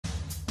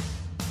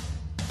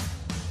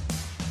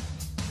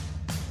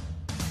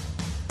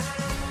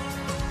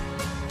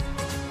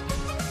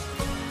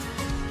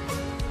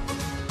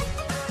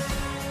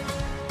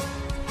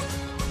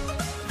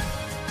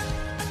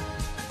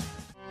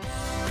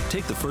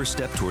Take the first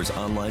step towards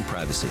online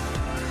privacy.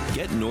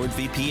 Get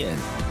NordVPN.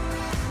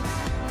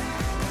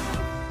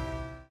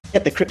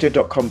 Get the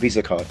Crypto.com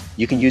Visa card.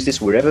 You can use this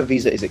wherever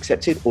Visa is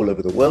accepted all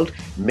over the world.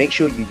 Make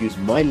sure you use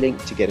my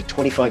link to get a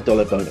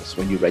 $25 bonus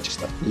when you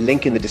register.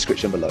 Link in the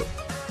description below.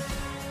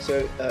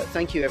 So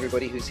thank you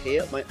everybody who's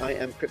here. I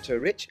am Crypto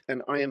Rich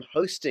and I am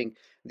hosting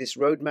this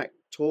roadmap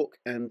talk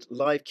and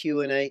live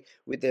Q&A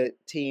with the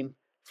team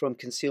from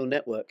Conceal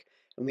Network.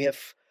 And we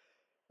have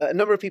a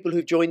number of people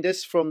who've joined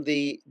us from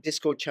the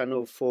Discord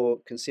channel for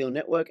Conceal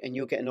Network, and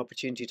you'll get an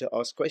opportunity to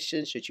ask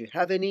questions should you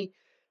have any.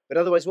 But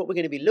otherwise, what we're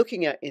going to be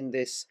looking at in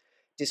this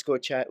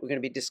Discord chat, we're going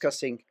to be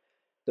discussing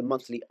the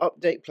monthly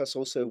update plus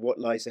also what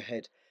lies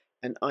ahead.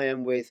 And I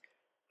am with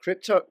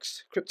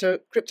CryptoX,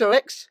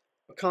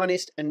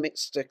 Arcanist, and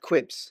Mr.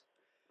 Quibs.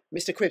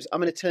 Mr. Quibs,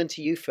 I'm going to turn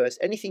to you first.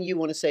 Anything you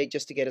want to say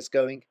just to get us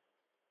going?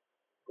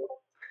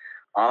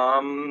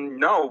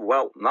 No,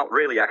 well, not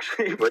really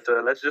actually, but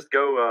let's just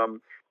go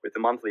with the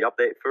monthly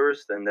update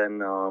first, and then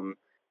the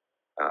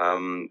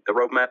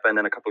roadmap, and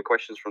then a couple of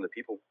questions from the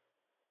people.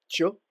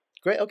 Sure.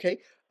 Great. Okay.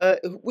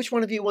 Which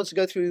one of you wants to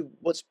go through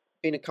what's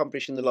been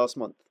accomplished in the last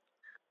month?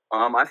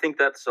 I think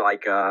that's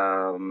like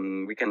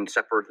we can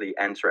separately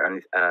answer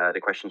any, the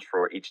questions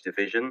for each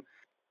division.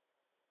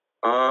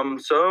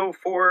 So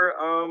for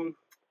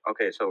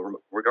okay,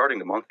 so regarding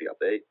the monthly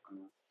update,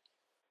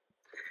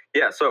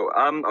 yeah. So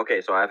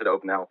okay, so I have it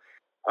open now.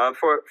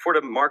 For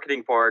the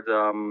marketing part,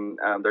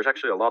 there's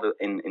actually a lot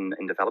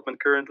in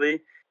development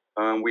currently.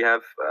 We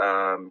have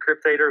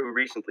Cryptator, who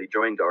recently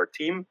joined our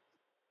team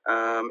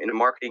in the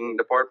marketing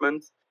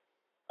department.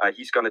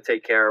 He's going to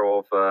take care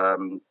of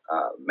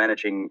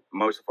managing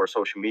most of our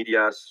social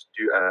medias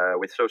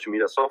with social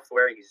media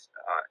software. He's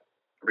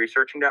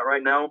researching that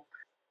right now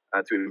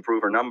to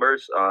improve our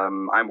numbers.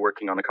 I'm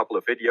working on a couple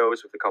of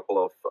videos with a couple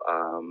of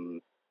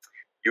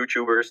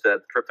YouTubers,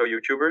 crypto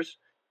YouTubers,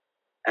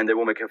 and they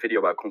will make a video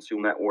about Conceal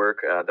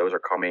Network. Those are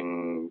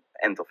coming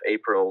end of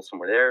April,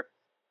 somewhere there.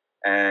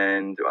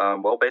 And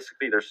well,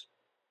 basically, there's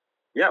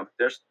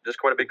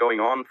quite a bit going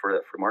on for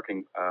the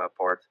marketing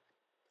part.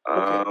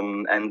 Okay.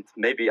 And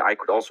maybe I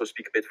could also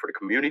speak a bit for the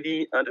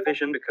community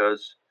division,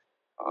 because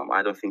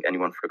I don't think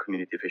anyone for the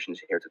community division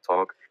is here to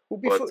talk. Well,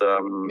 but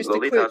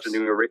Lolita has been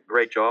doing a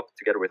great job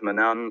together with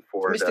Manan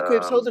for Mr.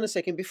 Quibs, hold on a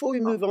second. Before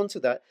we move on to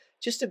that,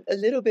 just a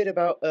little bit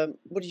about,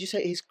 what did you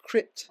say, his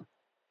crypt?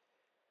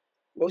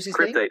 What was his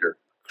name? Cryptator.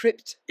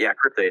 Yeah,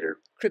 Cryptator.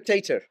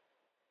 Cryptator.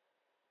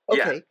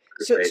 Okay.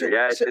 Yeah,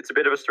 Cryptator. It's a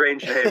bit of a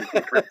strange name,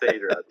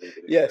 Cryptator, I think.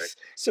 Yes. Correct.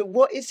 So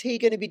what is he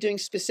going to be doing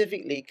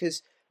specifically?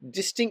 Because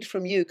distinct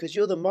from you, because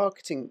you're the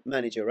marketing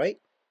manager,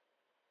 right?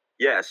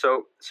 Yeah.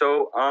 So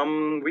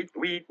we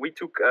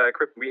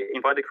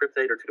invited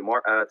Cryptator to the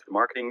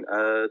marketing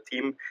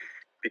team,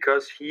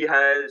 because he's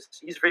a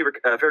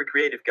very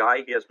creative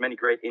guy. He has many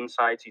great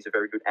insights. He's a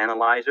very good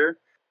analyzer.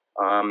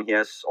 He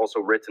has also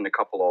written a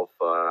couple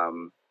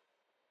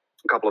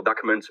of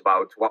documents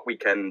about what we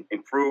can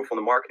improve on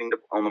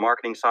the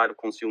marketing side of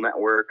Conceal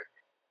Network.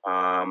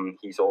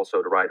 He's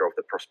also the writer of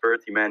the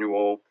Prosperity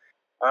Manual.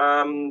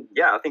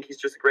 Yeah, I think he's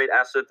just a great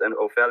asset and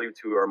of value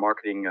to our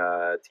marketing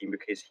team,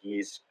 because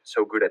he's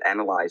so good at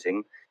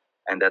analyzing,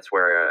 and that's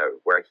where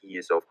he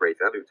is of great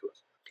value to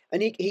us.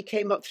 And he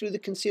came up through the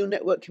Conceal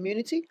Network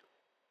community?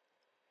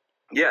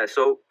 Yeah,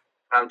 so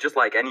just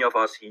like any of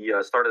us, he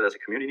started as a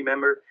community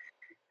member,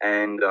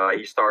 and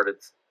he started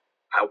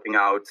helping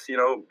out,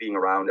 being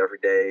around every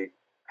day,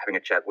 having a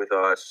chat with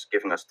us,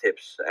 giving us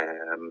tips,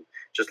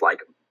 just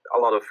like a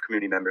lot of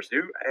community members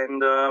do.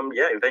 And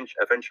yeah,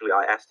 eventually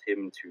I asked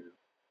him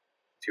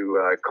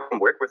to come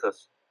work with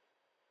us.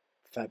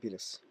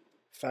 Fabulous.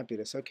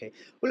 Fabulous. Okay.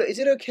 Well, look, is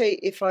it okay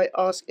if I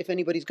ask if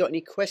anybody's got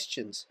any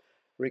questions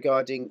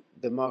regarding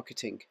the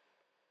marketing?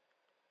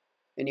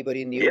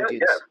 Anybody in the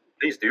audience? Yeah,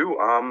 please do.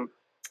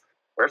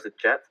 Where's the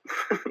chat?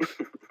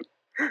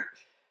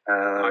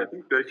 I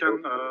think they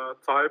can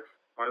type,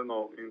 I don't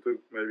know, into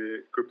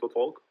maybe Crypto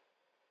Talk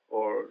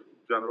or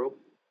general,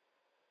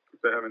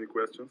 if they have any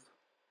questions.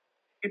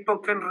 People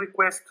can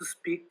request to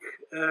speak,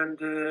 and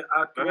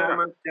at the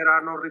moment there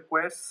are no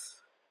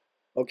requests.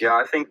 Okay. Yeah,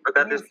 I think, but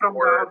that is from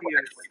for the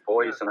audience.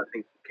 Voice, and I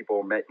think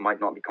people might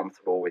not be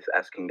comfortable with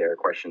asking their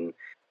question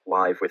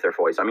live with their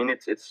voice. I mean,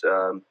 it's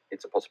a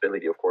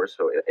possibility, of course.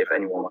 So if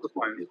anyone wants to,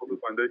 fine.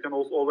 They can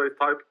also always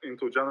type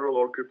into general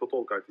or Crypto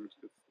Talk, I think.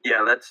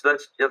 Yeah, let's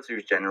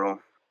use general.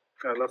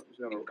 Yeah, let's use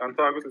general. And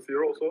Tagus is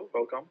here also.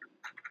 Welcome.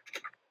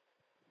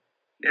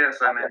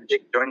 Yes, I mean,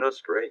 joined us.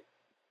 Great.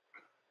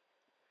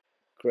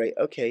 Great.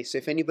 Okay. So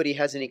if anybody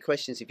has any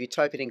questions, if you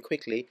type it in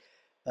quickly,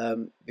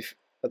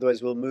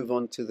 otherwise we'll move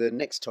on to the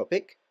next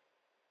topic,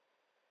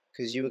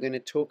 because you were going to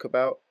talk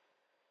about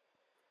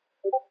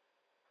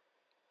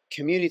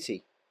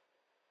community.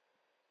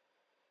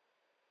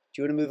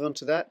 Do you want to move on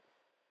to that?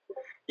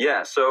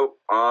 Yeah, so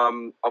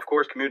of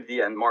course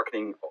community and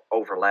marketing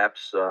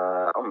overlaps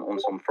on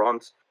some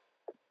fronts.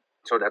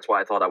 So that's why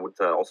I thought I would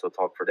also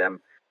talk for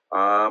them.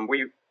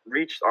 We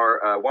reached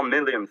our 1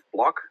 millionth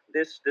block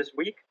this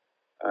week,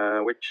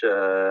 which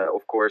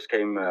of course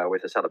came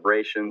with a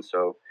celebration.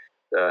 So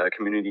the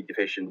community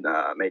division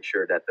made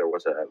sure that there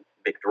was a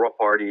big draw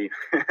party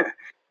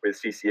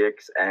with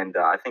CCX, and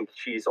I think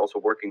she's also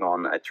working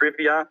on a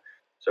trivia.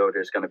 So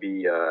there's going to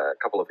be a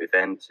couple of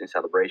events in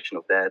celebration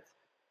of that.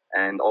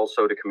 And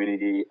also the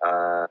community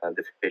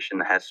division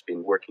has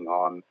been working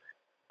on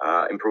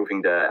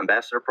improving the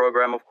ambassador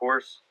program, of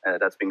course.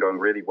 That's been going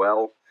really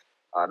well.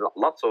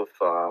 Lots of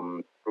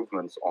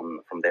improvements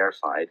from their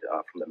side,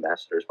 from the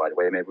ambassadors, by the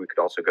way. Maybe we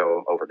could also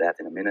go over that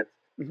in a minute.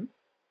 Mm-hmm.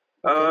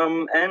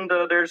 Okay. And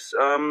there's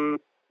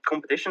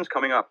competitions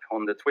coming up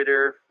on the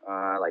Twitter,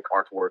 like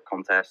artwork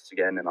contests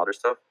again and other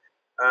stuff,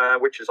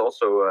 which is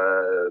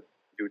also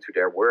due to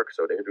their work.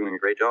 So they're doing a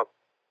great job.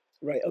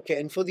 Right. Okay.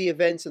 And for the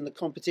events and the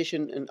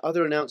competition and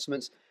other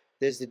announcements,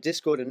 there's the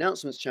Discord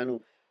announcements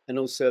channel and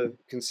also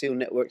Conceal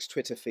Network's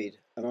Twitter feed.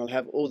 And I'll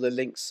have all the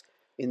links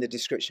in the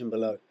description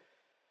below.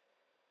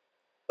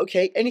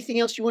 Okay. Anything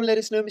else you want to let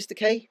us know, Mr.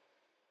 K?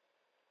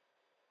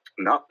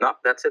 No,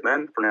 that's it,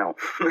 man, for now.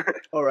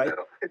 All right.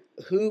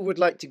 Who would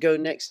like to go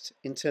next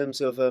in terms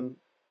of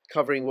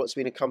covering what's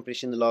been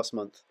accomplished in the last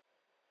month?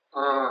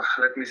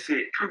 Let me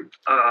see.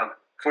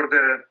 For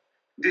the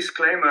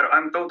disclaimer,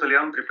 I'm totally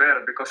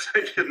unprepared because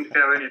I didn't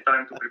have any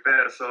time to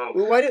prepare. So,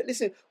 well,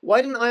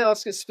 why don't I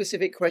ask a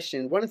specific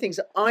question? One of the things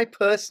that I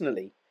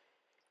personally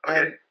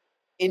am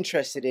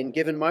interested in,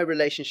 given my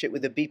relationship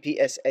with the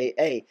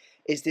BPSAA,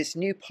 is this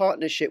new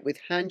partnership with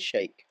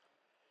Handshake.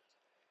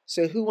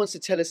 So who wants to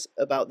tell us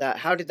about that?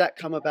 How did that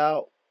come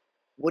about?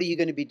 What are you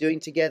going to be doing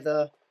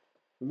together?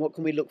 And what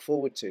can we look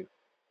forward to?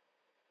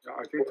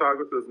 I think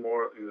Targus is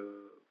more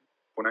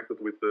connected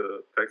with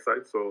the tech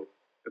side, so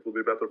it will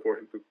be better for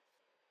him to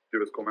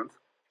give his comments.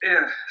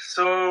 Yeah,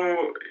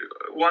 so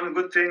one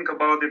good thing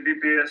about the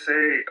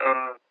BPSA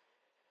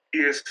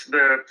is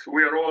that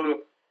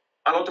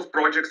a lot of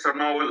projects are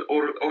now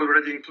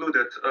already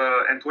included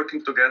and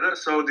working together.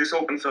 So this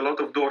opens a lot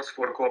of doors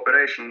for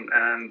cooperation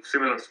and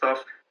similar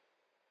stuff.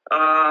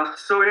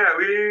 So yeah,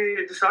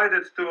 we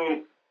decided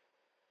to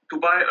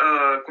buy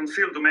a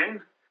Conceal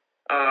domain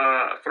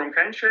from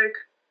Handshake.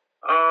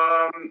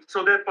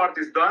 So that part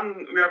is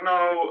done. We are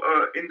now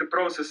in the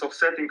process of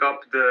setting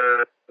up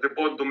the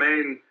bot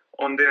domain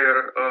on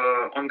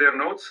their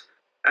nodes,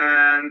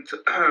 and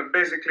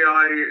basically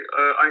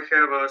I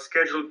have a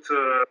scheduled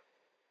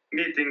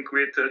meeting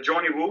with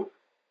Johnny Wu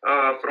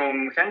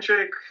from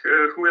Handshake,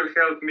 who will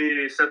help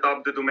me set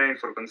up the domain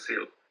for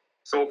Conceal.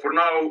 So for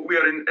now, we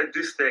are at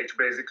this stage,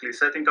 basically,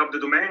 setting up the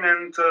domain,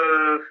 and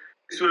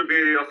this will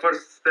be a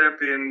first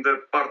step in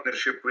the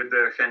partnership with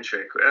the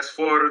Handshake. As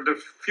for the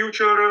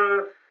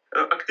future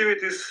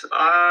activities,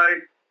 I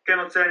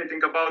cannot say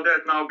anything about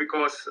that now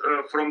because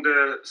from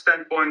the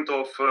standpoint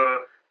of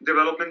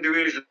development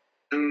division,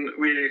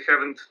 we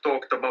haven't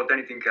talked about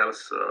anything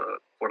else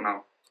for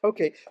now.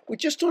 Okay, well,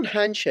 just on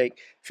Handshake,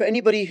 for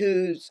anybody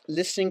who's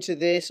listening to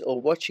this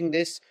or watching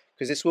this,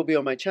 because this will be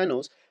on my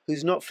channels,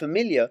 who's not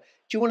familiar,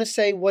 do you want to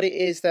say what it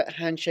is that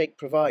Handshake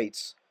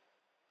provides?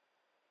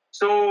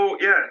 So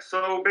yeah,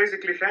 so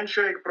basically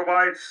Handshake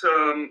provides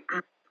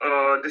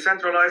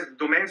decentralized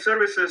domain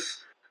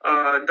services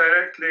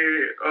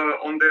directly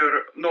on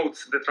their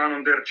nodes that run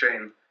on their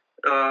chain.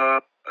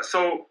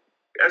 So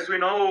as we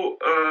know,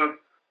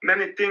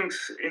 many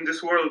things in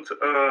this world,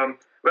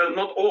 well,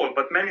 not all,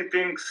 but many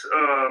things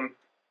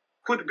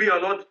could be a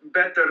lot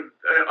better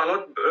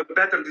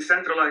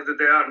decentralized than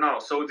they are now.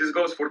 So this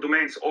goes for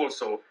domains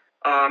also.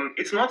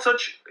 It's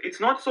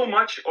not so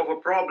much of a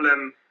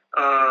problem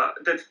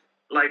that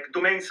like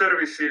domain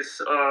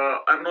services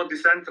are not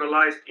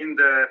decentralized in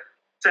the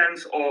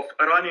sense of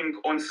running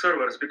on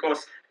servers,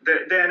 because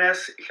the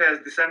DNS has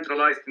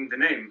decentralized in the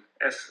name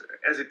as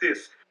it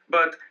is.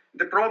 But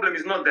the problem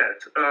is not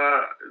that.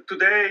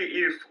 Today,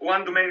 if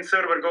one domain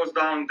server goes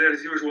down,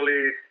 there's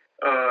usually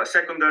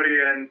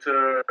secondary and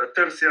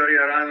tertiary,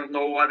 or I don't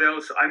know what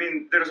else. I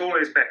mean, there's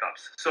always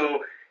backups.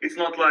 So it's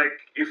not like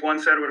if one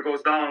server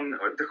goes down,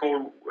 the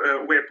whole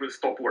web will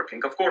stop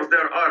working. Of course,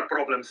 there are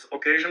problems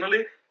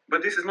occasionally,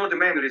 but this is not the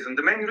main reason.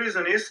 The main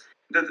reason is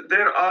that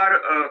there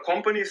are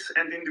companies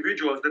and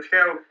individuals that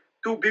have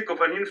too big of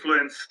an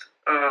influence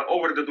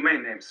over the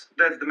domain names.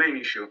 That's the main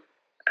issue.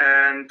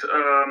 And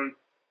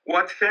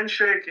what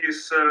Handshake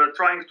is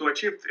trying to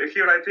achieve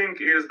here, I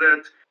think, is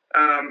that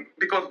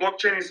because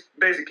blockchain is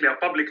basically a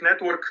public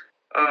network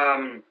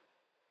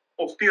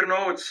of peer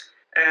nodes,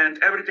 and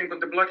everything on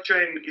the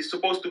blockchain is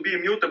supposed to be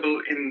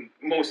immutable. In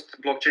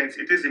most blockchains,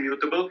 it is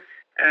immutable,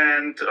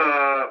 and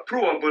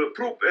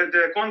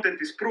the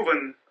content is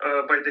proven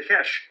by the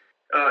hash,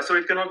 so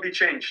it cannot be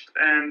changed.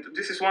 And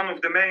this is one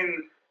of the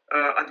main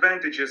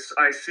advantages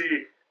I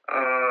see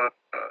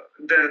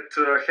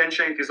that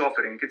Handshake is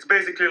offering. It's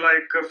basically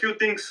like a few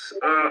things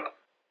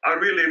are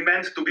really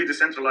meant to be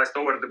decentralized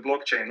over the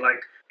blockchain,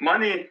 like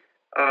money,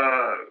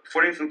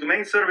 for instance,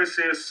 domain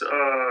services,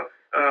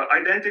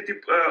 identity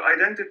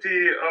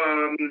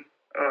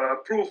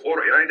proof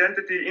or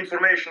identity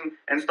information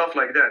and stuff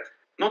like that.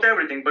 Not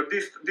everything, but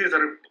these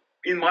are,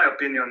 in my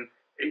opinion,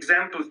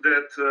 examples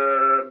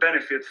that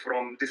benefit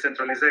from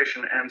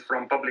decentralization and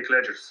from public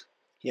ledgers.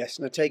 Yes,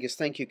 Notagus,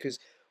 thank you, because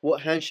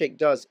what Handshake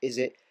does is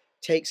it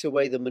takes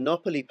away the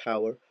monopoly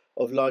power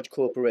of large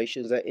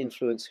corporations that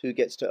influence who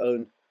gets to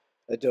own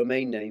a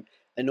domain name,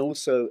 and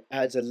also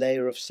adds a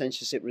layer of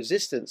censorship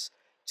resistance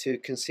to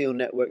Conceal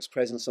Network's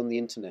presence on the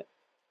internet.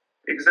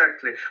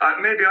 Exactly.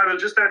 Maybe I will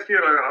just add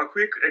here a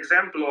quick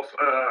example of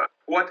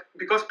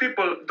because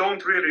people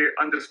don't really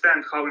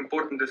understand how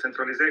important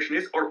decentralization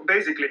is, or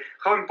basically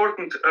how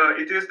important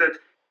it is that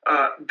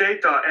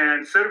data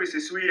and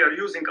services we are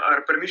using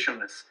are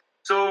permissionless.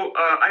 So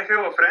I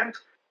have a friend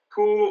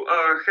who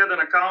had an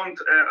account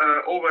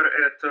over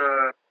at,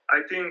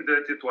 I think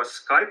that it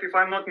was Skype, if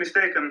I'm not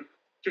mistaken.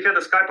 He had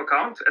a Skype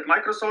account at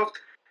Microsoft,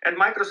 and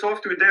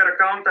Microsoft with their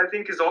account, I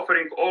think, is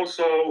offering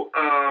also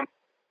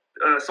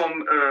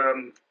some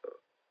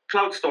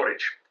cloud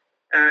storage.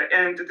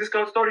 And this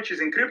cloud storage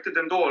is encrypted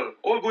and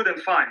all good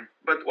and fine.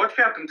 But what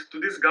happened to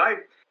this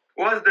guy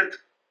was that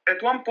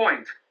at one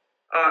point,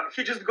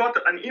 he just got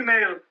an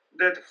email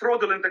that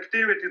fraudulent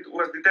activity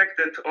was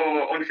detected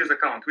on his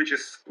account, which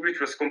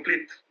was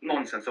complete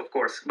nonsense, of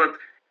course. But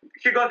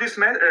he got this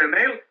mail,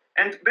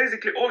 and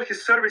basically all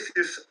his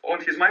services on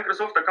his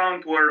Microsoft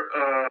account were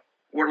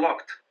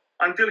locked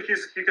until he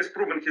has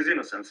proven his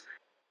innocence.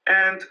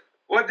 And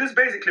what this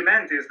basically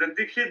meant is that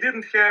he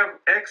didn't have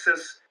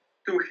access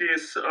to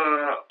his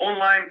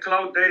online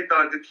cloud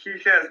data that he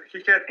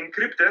had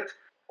encrypted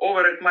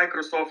over at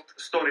Microsoft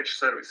storage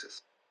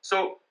services.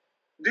 So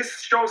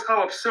this shows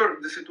how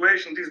absurd the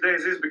situation these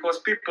days is, because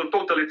people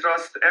totally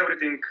trust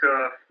everything.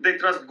 They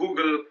trust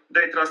Google,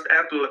 they trust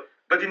Apple.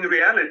 But in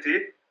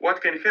reality,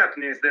 what can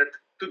happen is that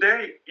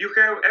today you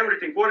have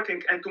everything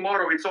working, and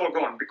tomorrow it's all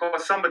gone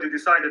because somebody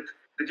decided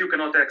that you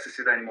cannot access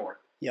it anymore.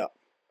 Yeah.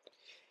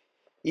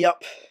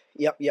 Yep.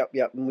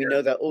 And we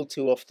know that all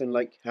too often,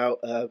 like how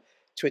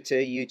Twitter,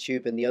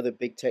 YouTube, and the other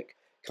big tech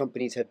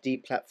companies have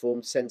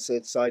deplatformed,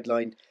 censored,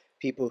 sidelined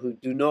people who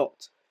do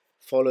not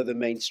follow the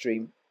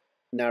mainstream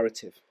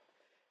narrative.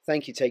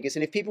 Thank you, Tegus.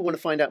 And if people want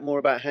to find out more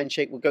about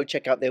Handshake, we'll go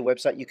check out their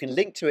website. You can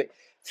link to it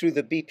through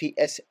the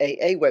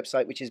BPSAA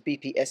website, which is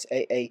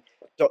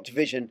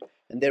bpsaa.vision.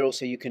 And there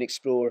also you can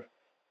explore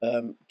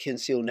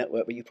Conceal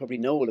Network, but you probably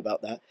know all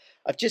about that.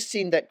 I've just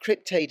seen that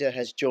Cryptator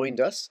has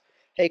joined us.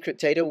 Hey,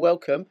 Cryptator,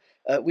 welcome.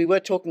 We were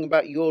talking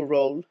about your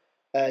role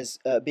as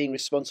being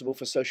responsible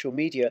for social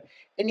media.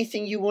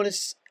 Anything you want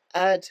to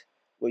add?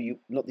 Well,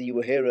 not that you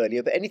were here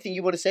earlier, but anything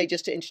you want to say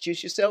just to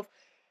introduce yourself?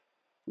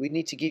 You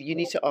need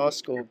to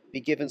ask or be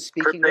given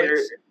speaking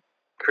rights.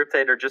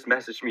 Cryptator just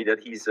messaged me that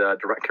he's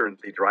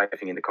currently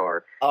driving in the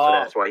car, so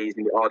that's why he's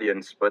in the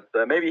audience. But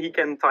maybe he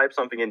can type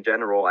something in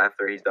general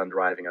after he's done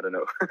driving. I don't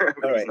know.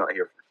 But he's not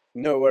here.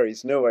 No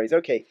worries.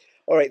 Okay.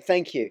 All right.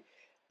 Thank you.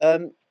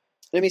 Let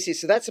me see.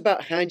 So that's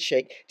about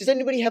Handshake. Does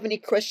anybody have any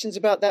questions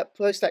about that?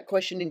 Post that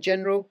question in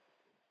general.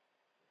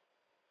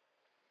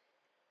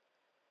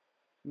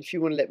 If you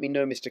want to let me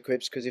know, Mr.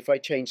 Crips, because if I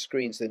change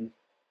screens, then...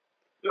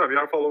 Yeah, we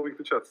are following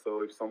the chat,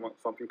 so if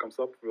something comes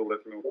up, we'll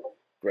let you know.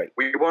 Great.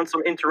 We want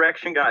some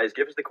interaction, guys.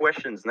 Give us the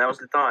questions. Now's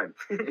the time.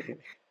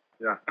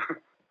 Yeah.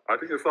 I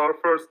think it's our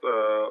first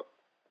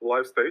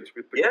live stage.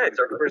 It's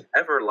our first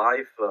ever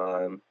live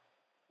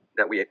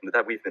that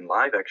we've been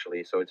live,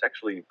 actually. So it's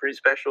actually pretty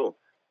special.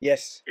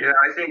 Yes. Yeah,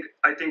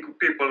 I think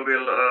people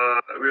will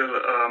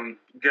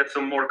get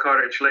some more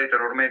courage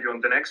later, or maybe on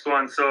the next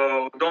one.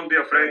 So don't be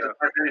afraid to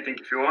ask anything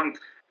if you want.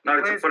 Now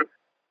it's a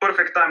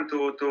perfect time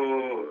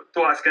to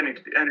ask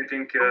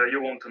anything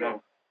you want to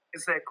know.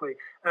 Exactly.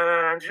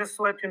 And just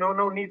to let you know,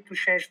 no need to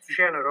change to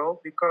general,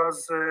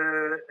 because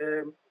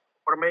or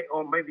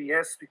maybe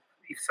yes,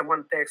 if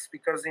someone texts,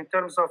 because in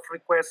terms of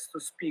requests to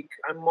speak,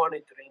 I'm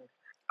monitoring.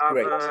 I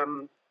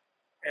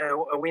have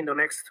a window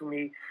next to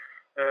me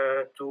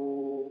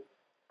to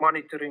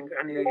monitoring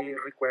any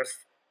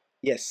request.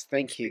 Yes,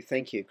 thank you,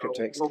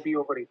 CryptoX. We'll be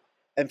over it.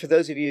 And for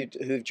those of you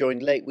who've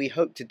joined late, we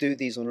hope to do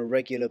these on a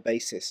regular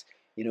basis,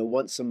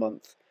 once a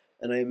month.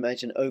 And I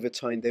imagine over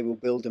time they will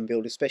build and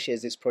build, especially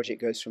as this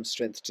project goes from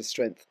strength to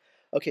strength.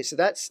 Okay, so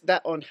that's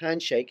that on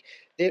Handshake.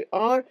 There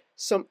are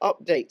some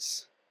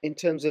updates in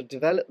terms of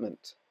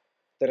development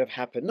that have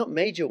happened, not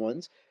major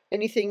ones.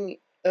 Anything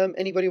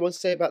anybody wants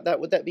to say about that?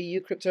 Would that be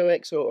you,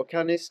 CryptoX, or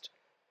Canist?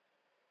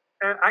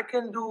 I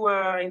can do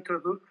an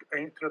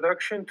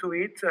introduction to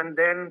it, and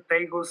then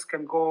Tegus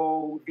can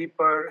go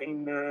deeper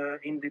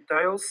in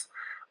details.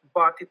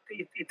 But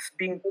it's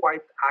been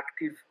quite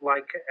active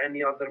like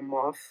any other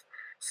month.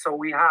 So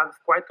we have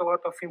quite a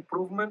lot of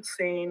improvements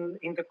in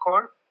the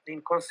core,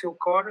 in Conceal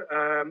core,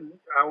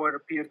 our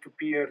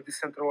peer-to-peer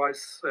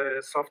decentralized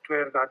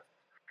software that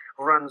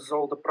runs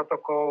all the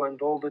protocol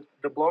and all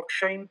the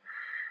blockchain.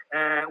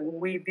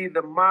 We did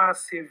a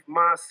massive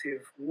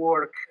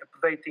work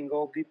updating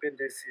all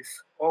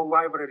dependencies, all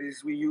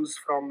libraries we use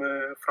from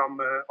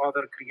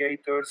other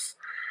creators.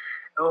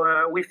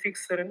 We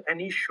fixed an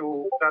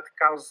issue that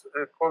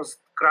caused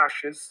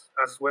crashes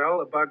as well,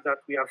 a bug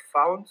that we have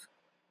found.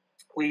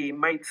 We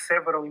made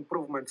several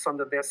improvements on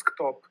the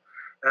desktop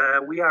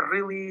We are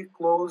really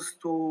close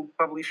to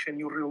publish a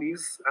new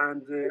release,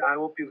 and I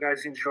hope you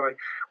guys enjoy.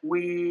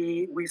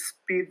 We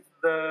speed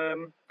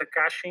the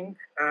caching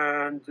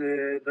and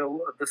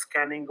the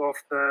scanning of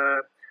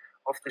the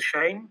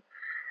chain,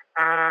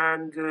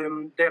 and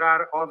there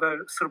are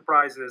other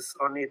surprises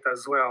on it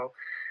as well.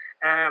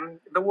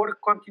 The work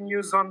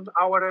continues on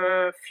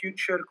our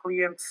future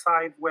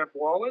client-side web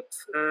wallet.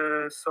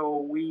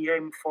 So we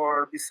aim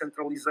for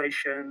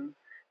decentralization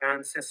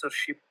and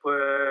censorship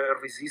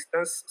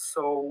resistance.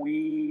 So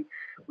we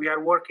are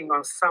working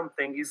on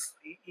something.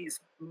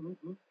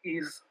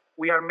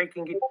 We are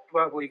making it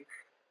public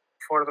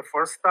for the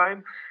first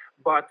time,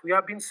 but we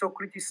have been so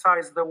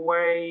criticized the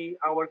way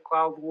our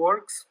cloud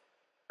works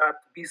that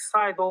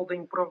beside all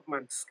the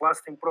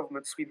last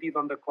improvements we did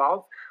on the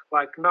cloud,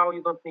 like now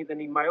you don't need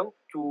an email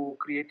to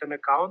create an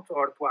account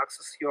or to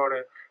access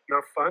your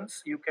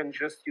funds. You can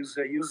just use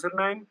a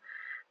username.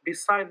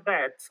 Beside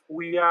that,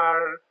 we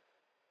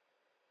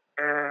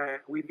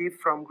did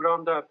from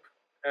ground up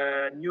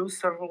a new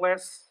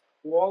serverless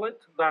wallet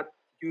that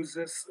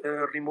uses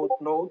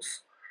remote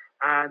nodes,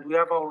 and we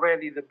have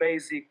already the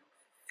basic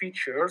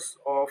features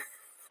of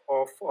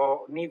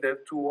needed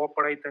to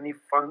operate any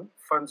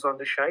funds on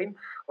the chain,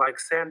 like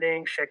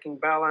sending, checking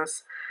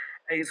balance.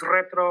 Is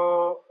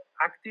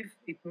retroactive.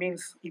 It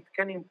means it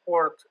can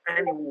import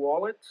any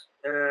wallet,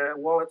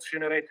 wallets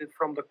generated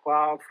from the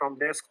cloud, from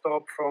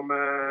desktop, from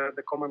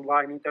the command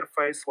line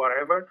interface,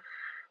 whatever.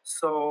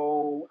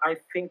 So I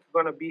think it's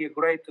going to be a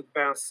great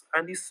advance,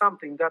 and it's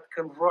something that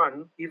can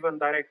run even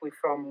directly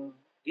from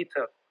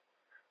GitHub.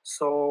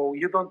 So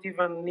you don't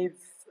even need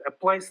a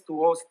place to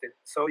host it.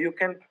 So you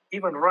can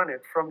even run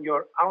it from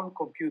your own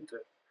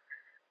computer.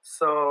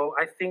 So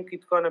I think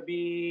it's going to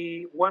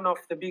be one of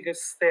the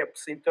biggest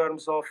steps in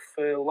terms of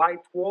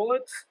light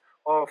wallets,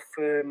 of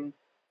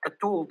a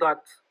tool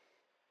that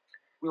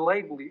will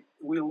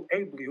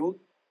enable you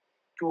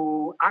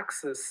to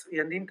access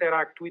and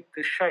interact with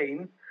the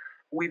chain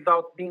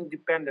without being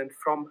dependent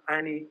from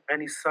any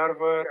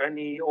server,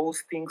 any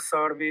hosting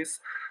service.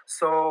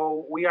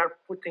 So we are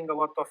putting a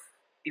lot of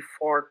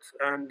effort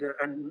and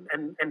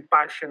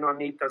passion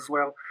on it as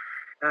well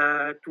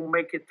to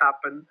make it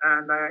happen.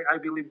 And I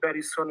believe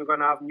very soon we're going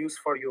to have news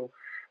for you.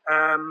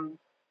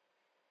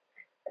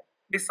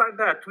 Besides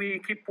that, we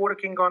keep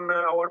working on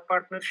our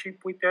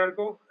partnership with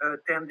Ergo,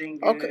 attending.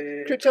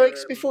 Okay,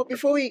 CryptoX.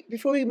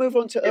 Before we move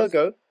on to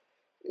Ergo,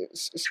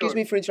 excuse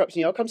me for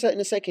interrupting you. I'll come to that in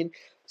a second.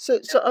 So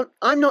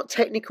I'm not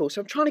technical, so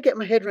I'm trying to get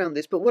my head around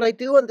this. But what I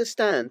do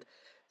understand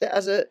that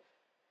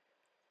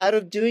out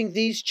of doing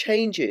these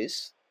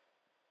changes,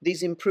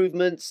 these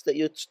improvements that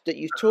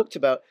you've talked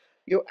about,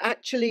 you're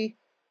actually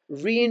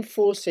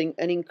reinforcing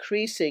and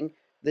increasing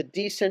the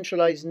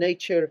decentralized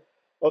nature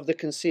of the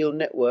Conceal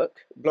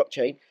network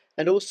blockchain,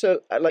 and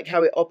also like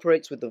how it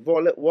operates with the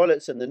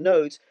wallets and the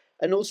nodes,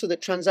 and also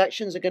that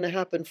transactions are going to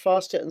happen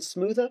faster and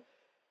smoother.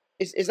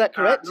 Is that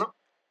correct?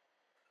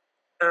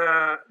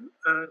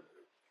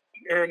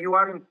 You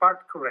are in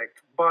part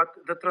correct, but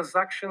the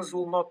transactions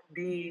will not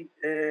be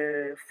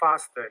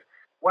faster.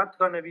 What's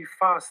going to be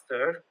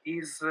faster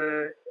is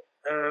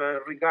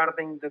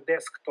regarding the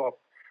desktop.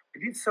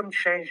 We did some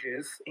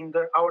changes in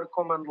our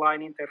command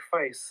line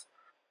interface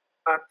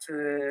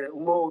that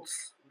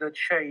loads the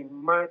chain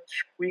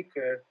much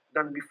quicker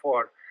than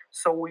before.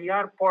 So we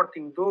are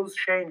porting those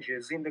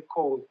changes in the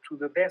code to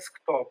the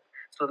desktop.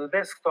 So the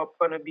desktop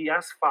going to be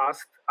as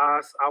fast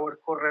as our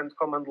current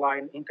command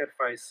line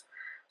interface.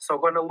 So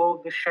going to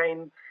load the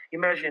chain.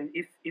 Imagine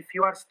if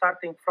you are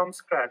starting from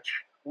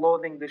scratch,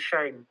 loading the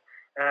chain,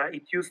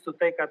 it used to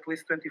take at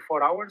least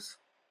 24 hours.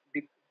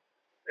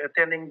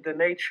 Attending the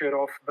nature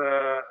of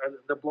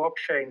the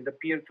blockchain, the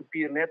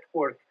peer-to-peer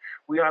network,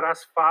 we are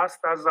as fast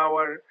as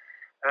our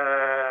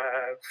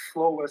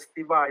slowest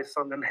device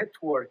on the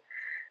network.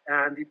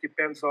 And it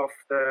depends of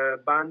the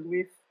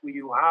bandwidth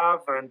you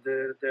have and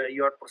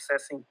your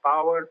processing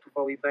power to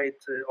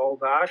validate all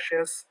the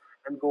hashes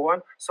and go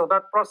on. So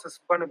that process is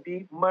going to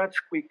be much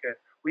quicker.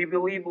 We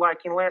believe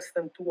like in less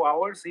than 2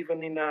 hours,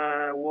 even in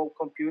a whole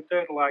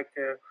computer, like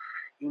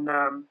in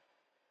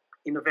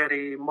a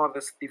very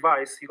modest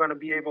device, you're going to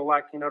be able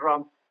like in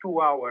around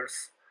 2 hours,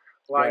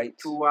 like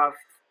to have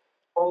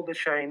all the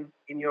chain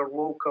in your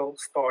local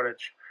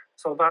storage.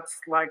 So that's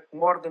like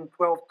more than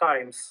 12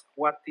 times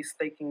what is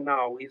taking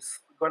now. It's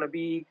going to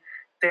be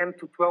 10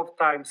 to 12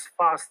 times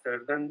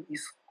faster than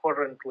is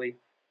currently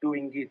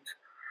doing it.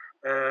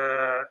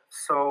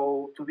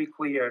 So to be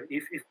clear,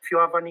 if you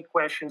have any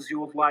questions you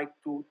would like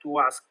to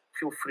ask,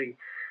 feel free.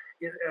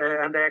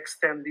 And I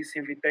extend this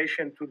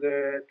invitation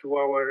to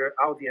our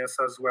audience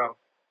as well.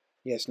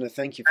 Yes, no,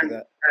 thank you for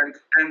that.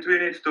 And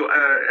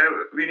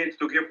we need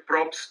to give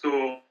props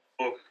to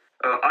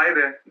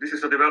Ive. This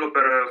is a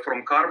developer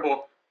from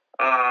Carbo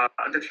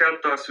that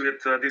helped us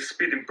with these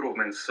speed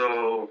improvements.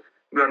 So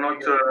we are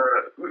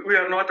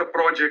not a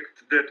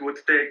project that would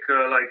take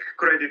like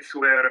credits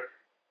where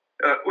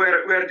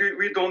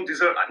we don't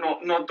deserve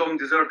don't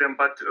deserve them,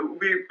 but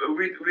we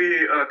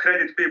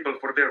credit people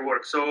for their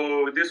work.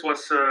 So this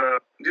was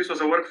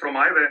a work from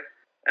Ive,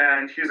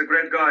 and he's a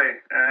great guy,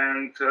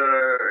 and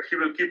he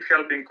will keep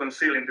helping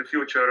Conceal in the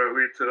future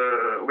with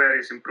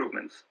various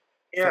improvements.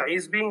 Yeah,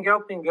 he's been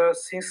helping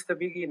us since the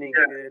beginning.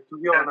 To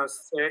be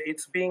honest,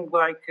 it's been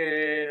like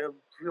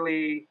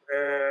really,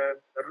 a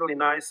really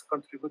nice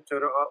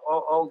contributor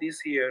all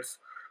these years,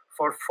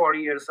 for 4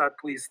 years at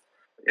least.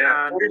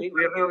 Yeah, And we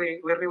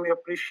really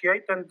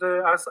appreciate. And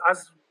as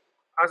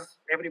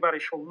everybody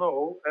should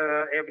know,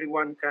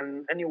 anyone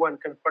can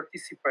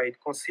participate.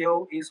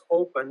 Conceal is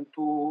open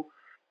to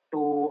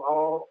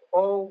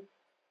all,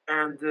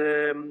 and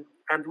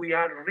we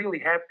are really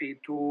happy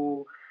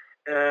to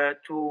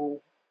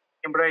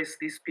embrace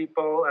these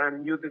people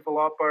and new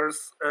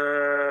developers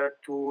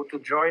to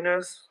join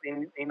us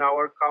in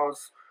our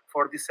cause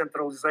for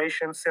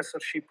decentralization,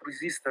 censorship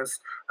resistance,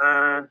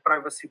 and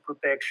privacy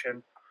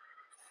protection.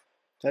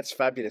 That's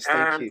fabulous.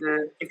 Thank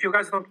you. If you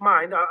guys don't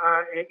mind,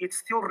 it's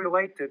still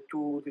related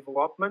to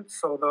development.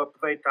 So the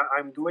update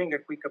I'm doing, a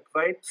quick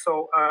update.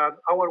 So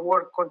our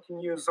work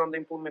continues on the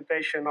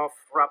implementation of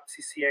wrapped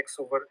CCX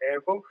over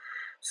Ergo.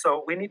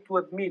 So we need to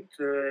admit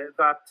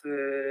that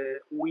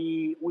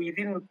we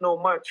didn't know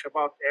much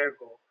about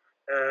Ergo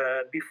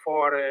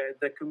before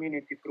the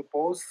community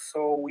proposed.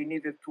 So we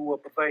needed to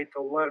update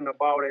or learn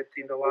about it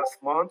in the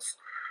last months.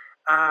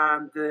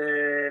 And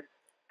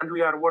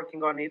we are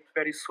working on it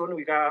very soon.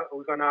 We're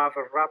gonna have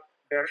a wrapped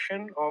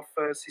version of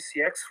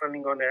CCX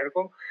running on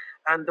Ergo,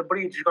 and the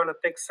bridge is gonna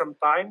take some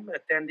time.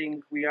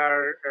 Attending, we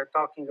are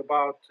talking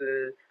about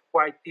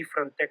quite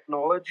different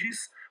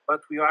technologies,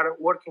 but we are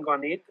working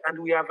on it, and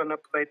we have an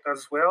update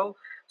as well.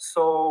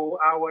 So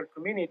our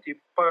community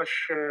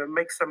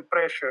makes some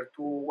pressure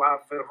to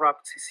have a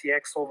wrapped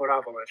CCX over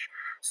Avalanche.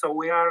 So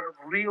we are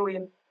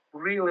really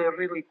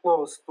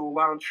close to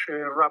launch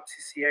wrapped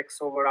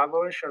CCX over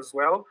Avalanche as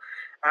well.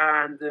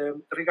 And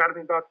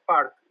regarding that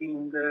part,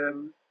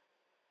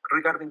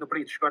 regarding the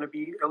bridge, it's going to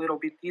be a little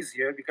bit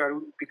easier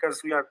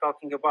because we are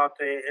talking about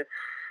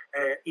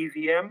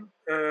EVM.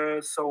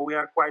 So we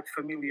are quite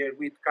familiar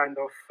with kind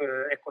of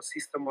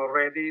ecosystem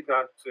already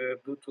that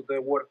due to the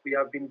work we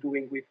have been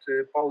doing with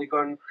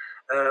Polygon,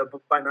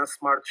 Binance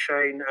Smart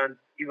Chain, and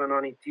even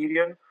on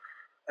Ethereum.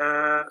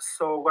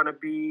 So going to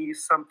be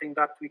something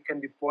that we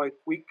can deploy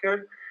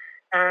quicker.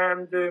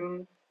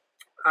 And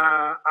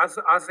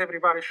as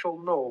everybody should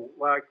know,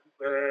 like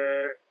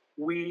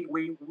we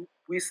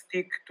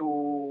stick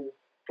to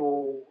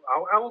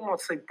I will not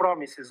say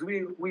promises.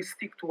 We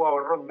stick to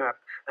our roadmap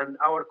and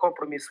our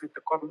compromise with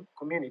the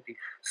community.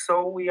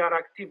 So we are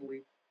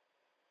actively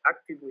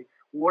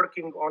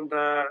working on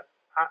the.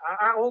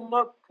 I will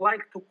not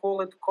like to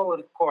call it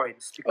colored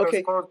coins. Because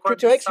Okay,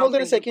 CryptoX, hold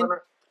on a second.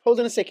 Hold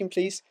on a second,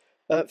 please.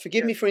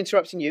 Forgive me for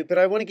interrupting you, but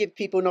I want to give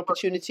people an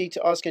opportunity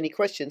to ask any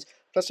questions,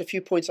 plus a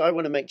few points I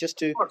want to make just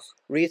to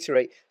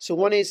reiterate. So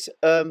one is,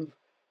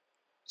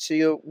 so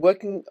you're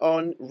working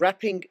on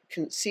wrapping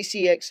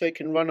CCX so it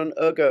can run on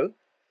Ergo.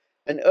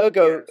 And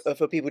Ergo,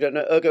 for people who don't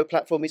know, Ergo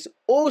platform is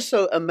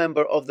also a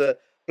member of the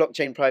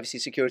Blockchain Privacy,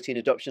 Security and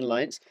Adoption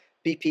Alliance,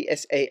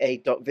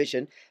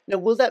 BPSAA.vision. Now,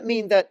 will that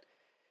mean that,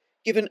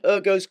 given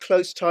Ergo's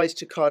close ties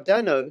to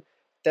Cardano,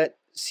 that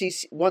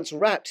once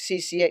wrapped,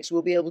 CCX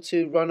will be able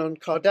to run on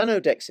Cardano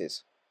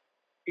dexes?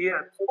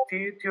 Yeah,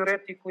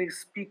 theoretically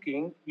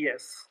speaking,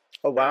 yes.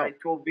 Oh wow!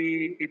 It will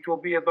be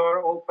a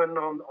door open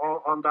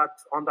on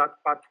that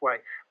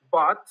pathway,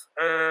 but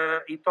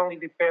it will only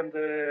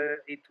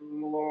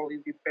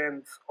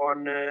depend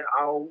on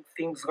how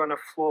things gonna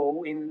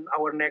flow in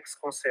our next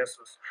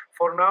consensus.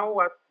 For now,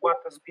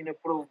 what has been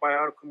approved by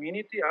our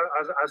community,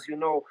 as you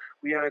know,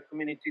 we are a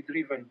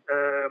community-driven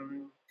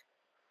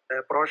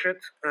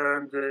project,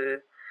 and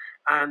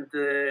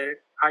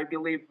I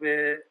believe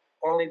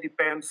only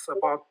depends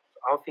about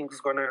how things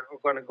gonna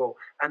go.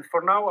 And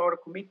for now, our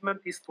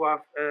commitment is to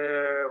have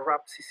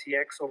wrapped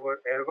CCX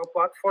over Ergo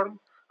platform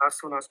as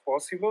soon as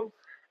possible,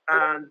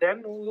 and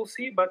then we'll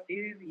see. But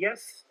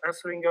yes,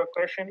 answering your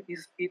question,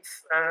 it's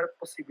a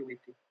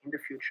possibility in the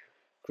future.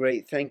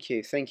 Great, thank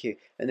you.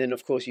 And then,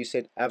 of course, you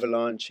said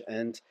Avalanche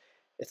and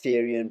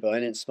Ethereum,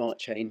 Binance Smart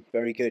Chain.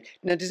 Very good.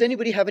 Now, does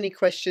anybody have any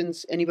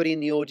questions? Anybody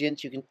in the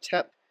audience? You can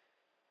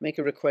make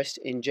a request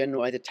in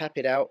general, either tap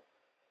it out,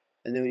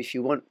 and then if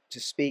you want to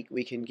speak,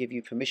 we can give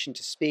you permission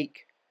to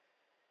speak.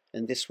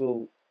 And this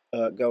will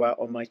go out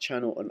on my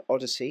channel on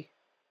Odyssey,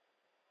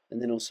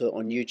 and then also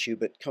on YouTube.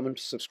 But come and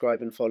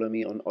subscribe and follow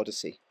me on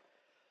Odyssey.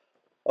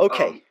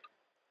 Okay.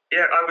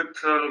 Yeah, I would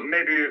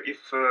maybe,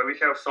 if we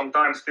have some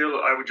time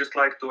still, I would just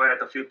like to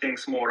add a few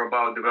things more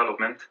about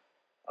development,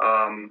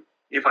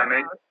 if I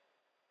may.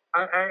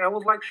 I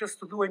would like just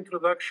to do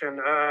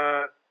introduction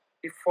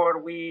before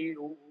we.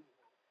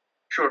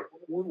 Sure.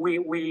 We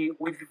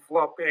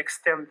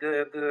extend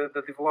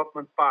the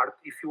development part,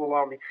 if you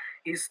allow me,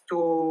 is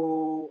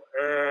to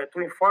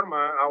inform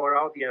our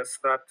audience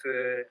that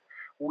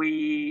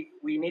we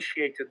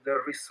initiated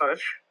the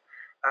research.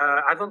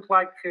 I don't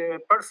like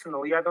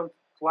personally. I don't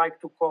like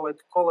to call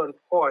it colored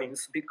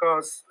coins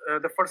because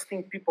the first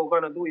thing people are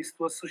gonna do is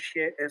to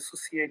associate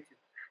it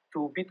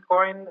to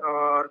Bitcoin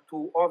or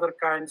to other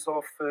kinds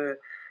of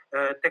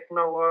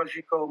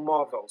technological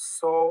models.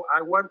 So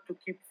I want to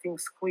keep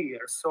things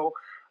clear. So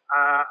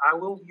I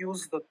will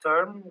use the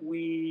term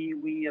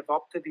we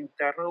adopted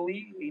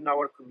internally in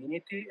our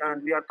community,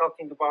 and we are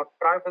talking about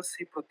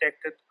privacy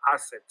protected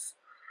assets.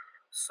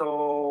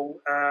 So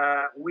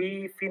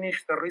we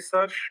finished the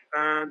research,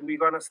 and we're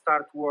gonna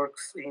start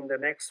works in the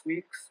next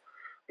weeks.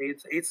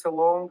 It's a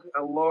long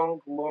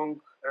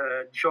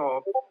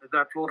job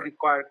that will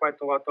require quite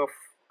a lot of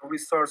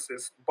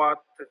resources.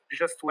 But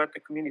just to let the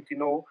community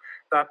know,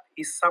 that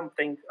is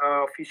something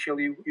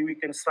officially we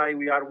can say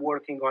we are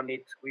working on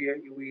it.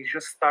 We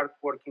just start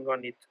working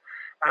on it.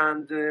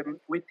 And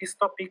with this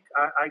topic,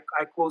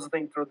 I close the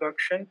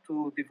introduction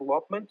to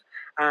development,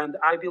 and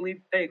I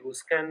believe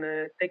Tegus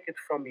can take it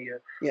from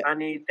here. Yeah.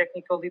 Any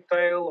technical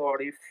detail or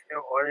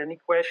any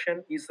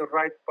question, is the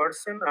right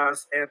person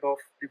as head of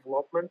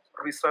development,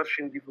 research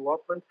and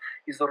development,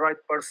 is the right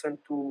person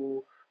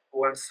to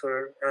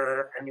answer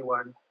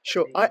anyone.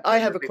 Sure. I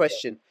have a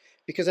question,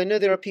 because I know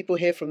there are people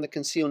here from the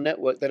Conceal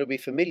network that will be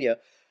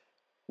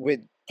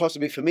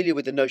possibly familiar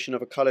with the notion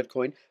of a colored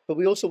coin, but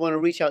we also want to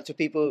reach out to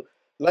people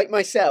like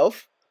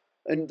myself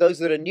and those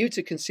that are new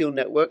to Conceal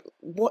network.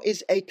 What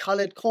is a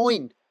colored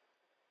coin?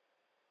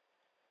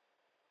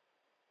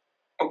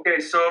 Okay,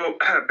 so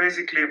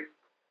basically,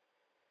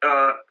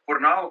 for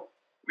now,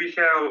 we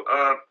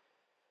have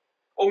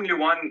only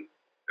one,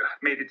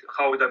 maybe,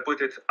 how would I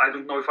put it? I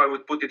don't know if I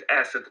would put it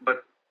asset,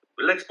 but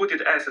let's put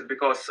it asset,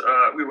 because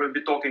we will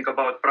be talking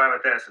about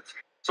private assets.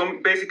 So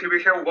basically,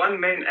 we have one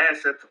main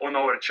asset on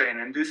our chain,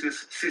 and this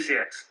is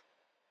CCX.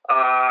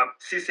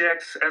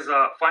 CCX as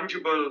a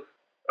fungible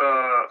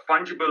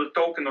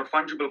token or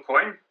fungible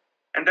coin,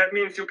 and that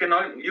means you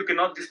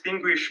cannot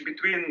distinguish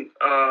between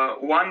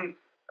one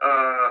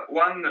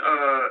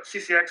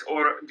CCX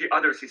or the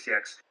other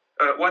CCX.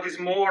 What is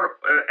more,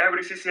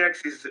 every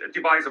CCX is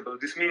divisible.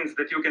 This means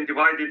that you can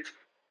divide it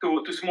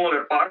to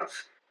smaller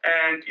parts,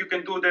 and you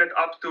can do that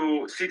up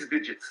to 6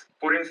 digits.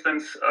 For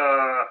instance,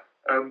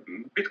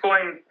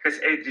 Bitcoin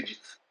has 8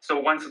 digits. So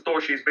one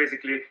Satoshi is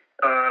basically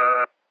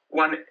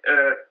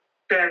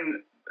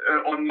 10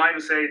 on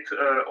 -8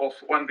 of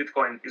one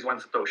Bitcoin is one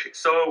Satoshi.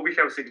 So we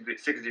have 6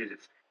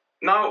 digits.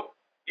 Now,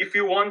 if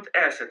you want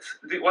assets,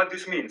 what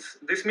this means?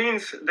 This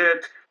means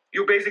that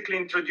you basically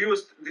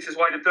introduced, this is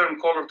why the term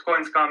colored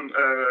coins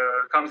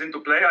comes into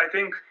play, I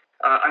think.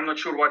 I'm not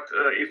sure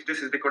if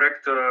this is the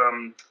correct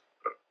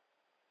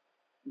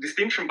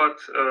distinction, but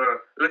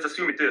let's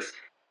assume it is.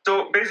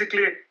 So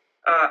basically,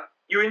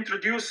 you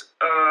introduce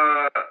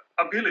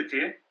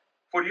ability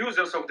for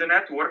users of the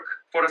network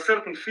for a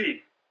certain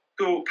fee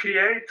to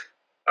create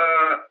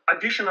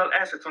additional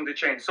assets on the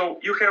chain. So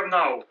you have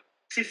now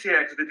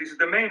CCX, that is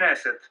the main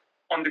asset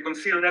on the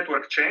Conceal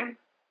network chain,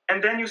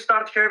 and then you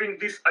start having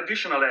this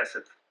additional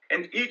asset.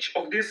 And each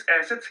of these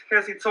assets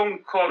has its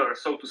own color,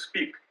 so to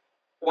speak.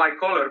 Why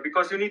color?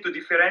 Because you need to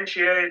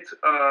differentiate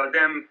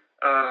them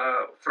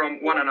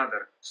from one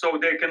another, so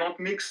they cannot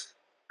mix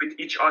with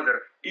each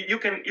other. You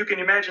can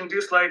imagine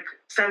this like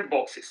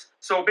sandboxes.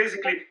 So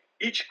basically,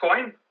 each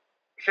coin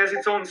has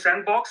its own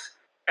sandbox,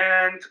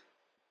 and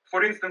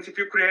for instance, if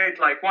you create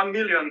like 1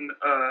 million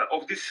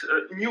of these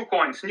new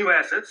coins, new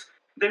assets,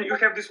 then you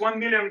have this 1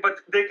 million,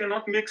 but they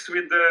cannot mix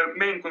with the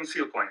main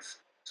Conceal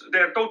coins. So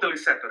they're totally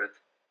separate.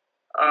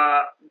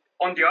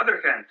 On the other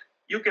hand,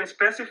 you can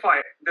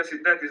specify, that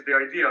is the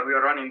idea we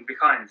are running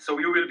behind. So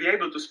you will be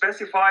able to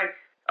specify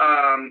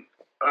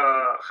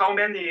how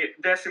many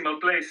decimal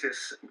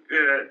places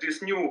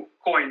this new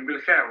coin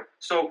will have.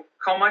 So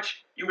how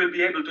much you will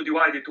be able to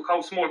divide it to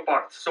how small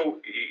parts.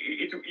 So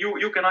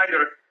you can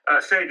either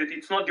say that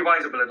it's not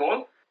divisible at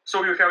all.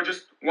 So you have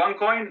just one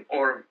coin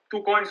or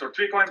 2 coins or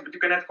 3 coins, but you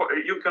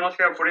cannot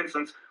have, for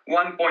instance,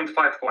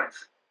 1.5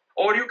 coins.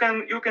 Or you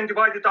can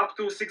divide it up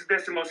to 6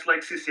 decimals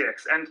like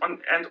CCX,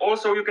 and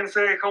also you can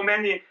say how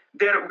many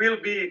there will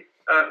be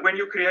when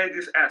you create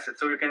this asset.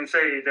 So you can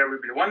say there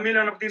will be 1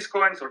 million of these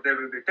coins, or there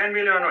will be 10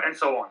 million, and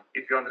so on,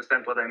 if you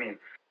understand what I mean.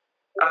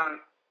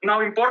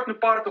 Now, important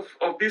part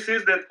of this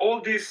is that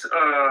all these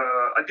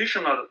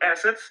additional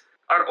assets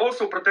are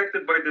also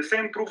protected by the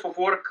same proof of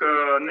work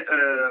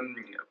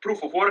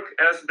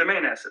as the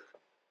main asset.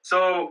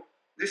 So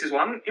this is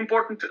one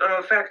important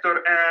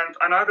factor, and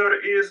another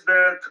is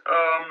that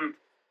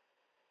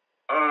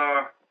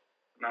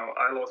now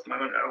I lost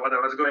what I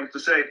was going to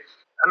say.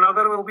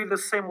 Another will be the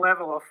same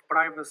level of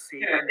privacy.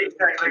 Yeah,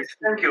 exactly.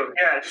 Thank you.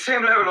 Yeah, the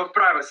same level of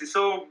privacy.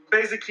 So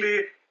basically,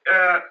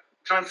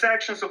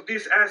 transactions of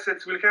these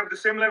assets will have the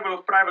same level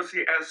of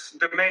privacy as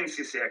the main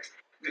CCX.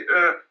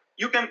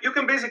 You can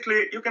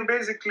basically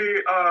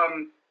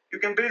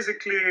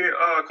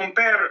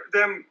compare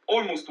them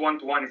almost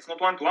one-to-one. It's not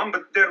one-to-one,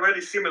 but they're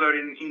really similar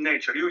in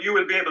nature. You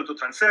will be able to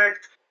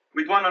transact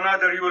with one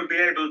another. You will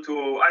be able to,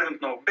 I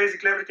don't know,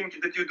 basically everything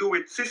that you do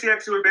with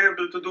CCX, you will be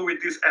able to do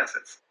with these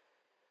assets.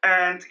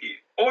 And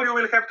all you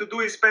will have to do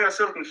is pay a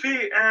certain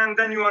fee, and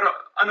then you are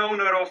an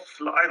owner of,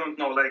 I don't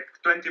know, like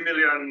 20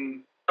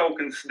 million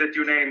tokens that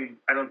you name,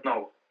 I don't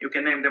know. You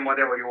can name them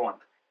whatever you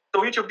want.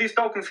 So each of these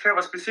tokens have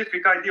a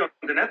specific ID on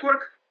the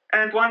network,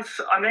 And once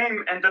a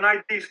name and an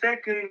ID is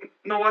taken,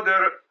 no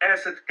other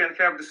asset can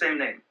have the same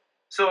name.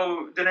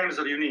 So the names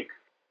are unique.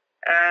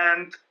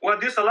 And what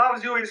this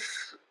allows you is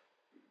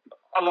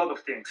a lot of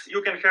things.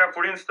 You can have,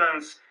 for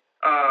instance,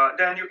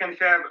 then you can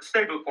have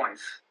stable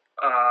coins.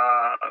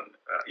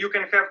 You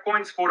can have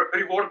coins for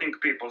rewarding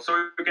people. So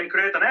you can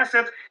create an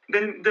asset,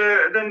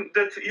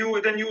 that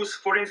you then use,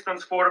 for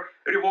instance, for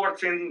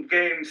rewards in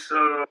games,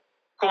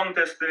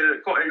 contests.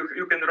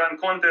 You can run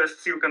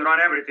contests. You can run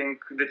everything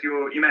that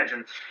you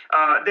imagine.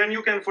 Then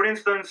you can, for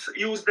instance,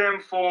 use them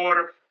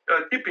for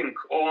tipping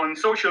on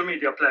social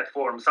media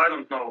platforms. I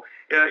don't know.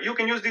 You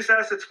can use these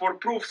assets for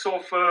proofs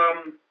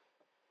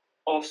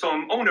of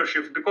some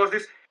ownership,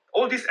 because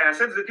all these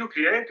assets that you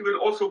create will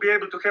also be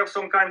able to have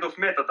some kind of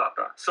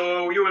metadata.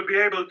 So you will be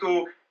able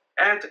to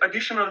add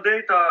additional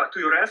data to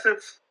your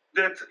assets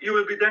that you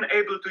will be then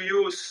able to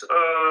use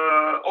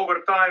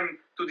over time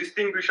to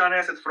distinguish an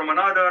asset from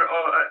another,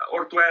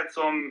 or to add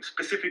some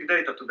specific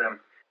data to them.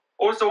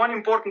 Also, one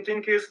important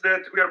thing is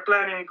that we are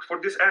planning for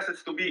these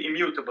assets to be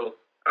immutable.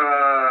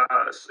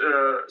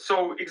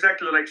 So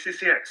exactly like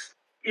CCX,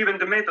 even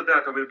the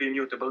metadata will be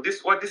immutable.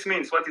 What this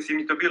means, what is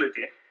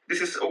immutability? This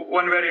is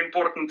one very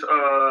important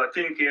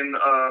thing in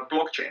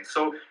blockchain.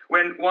 So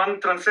when one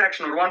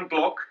transaction or one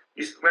block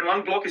is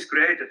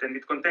created and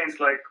it contains,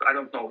 like, I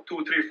don't know,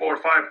 2, 3, 4,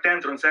 5,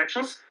 10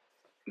 transactions,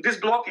 this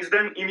block is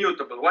then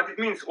immutable. What it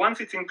means, once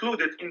it's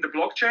included in the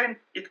blockchain,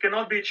 it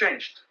cannot be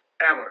changed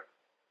ever.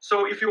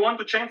 So if you want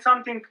to change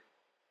something,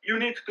 you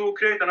need to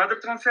create another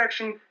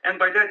transaction, and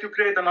by that you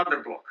create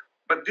another block.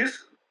 But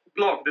this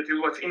block that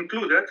was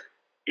included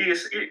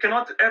it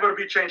cannot ever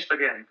be changed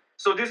again.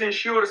 So this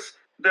ensures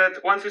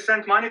that once you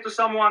send money to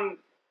someone,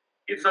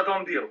 it's a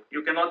done deal.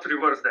 You cannot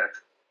reverse that.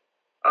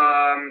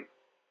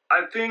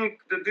 I think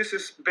that this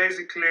is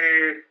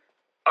basically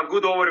a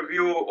good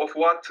overview of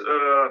what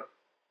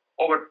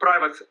our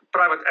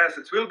private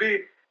assets will be.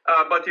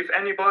 But if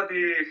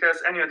anybody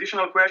has any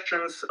additional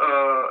questions,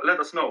 let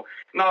us know.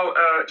 Now,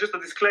 just a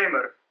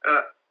disclaimer.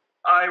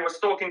 I was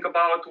talking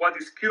about what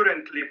is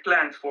currently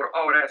planned for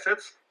our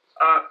assets,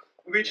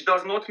 which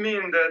does not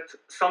mean that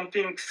some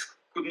things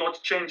could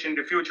not change in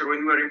the future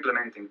when we're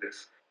implementing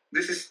this.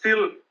 This is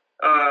still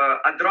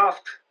a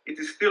draft. It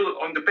is still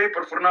on the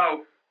paper for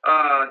now.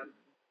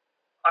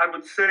 I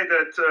would say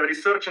that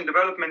research and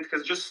development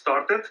has just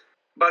started,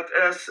 but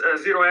as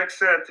 0x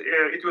said,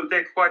 it will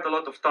take quite a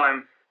lot of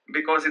time,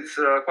 because it's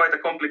quite a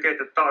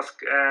complicated task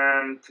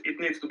and it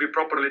needs to be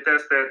properly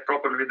tested,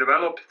 properly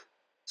developed.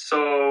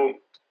 So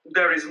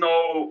there is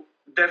no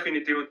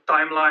definitive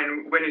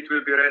timeline when it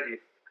will be ready.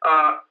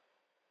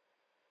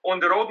 On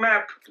the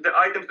roadmap, the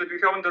items that we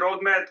have on the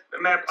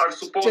roadmap are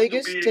supposed to be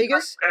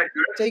accurate.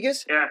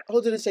 Tegus, yeah.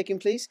 Hold on a second,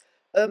 please.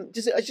 I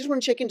just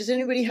want to check in. Does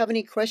anybody have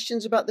any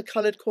questions about the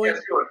colored coin?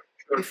 Yes, sure.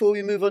 Before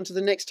we move on to the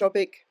next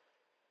topic?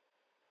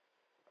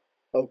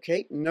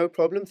 Okay, no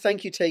problem.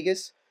 Thank you,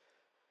 Tegus.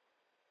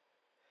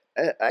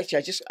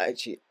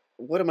 Actually,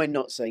 what am I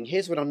not saying?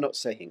 Here's what I'm not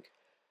saying.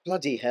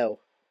 Bloody hell.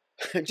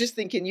 I'm just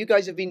thinking, you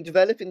guys have been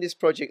developing this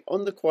project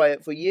on the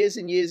quiet for years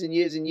and years and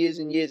years and years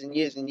and years and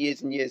years and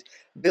years and years,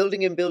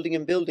 building and building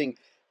and building,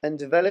 and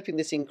developing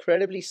this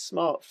incredibly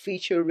smart,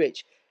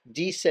 feature-rich,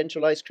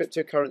 decentralized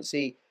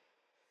cryptocurrency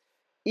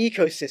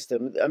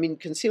ecosystem. I mean,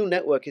 Conceal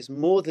Network is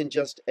more than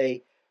just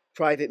a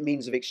private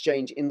means of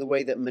exchange in the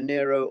way that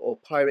Monero or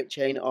Pirate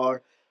Chain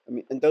are. I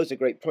mean, and those are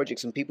great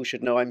projects, and people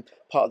should know I'm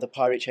part of the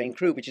Pirate Chain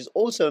crew, which is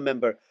also a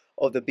member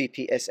of the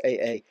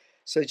BPSAA.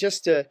 So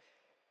just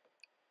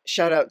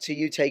shout out to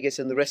you, Tegus,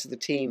 and the rest of the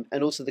team,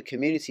 and also the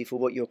community for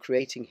what you're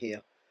creating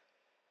here.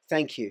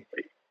 Thank you.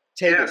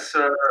 Tegus.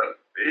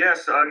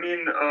 Yes. I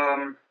mean,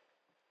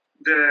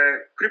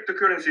 the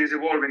cryptocurrency is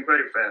evolving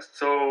very fast.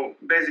 So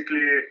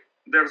basically,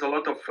 there's a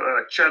lot of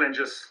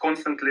challenges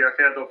constantly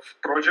ahead of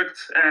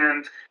projects.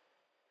 And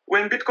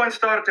when Bitcoin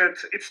started,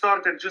 it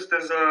started just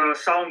as a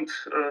sound,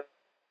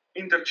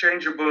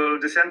 interchangeable,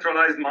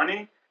 decentralized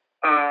money.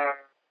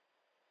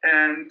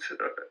 And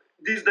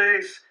these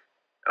days,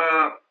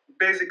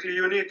 basically,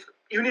 you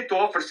need to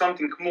offer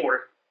something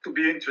more to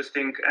be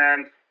interesting.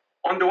 And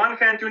on the one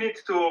hand, you need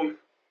to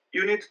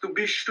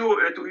be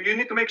sure, you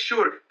need to make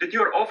sure that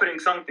you are offering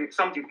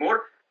something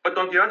more. But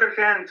on the other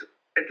hand,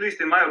 at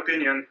least in my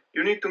opinion,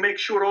 you need to make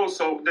sure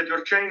also that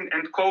your chain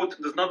and code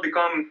does not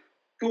become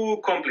too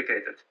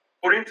complicated.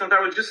 For instance, I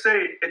will just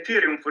say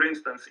Ethereum, for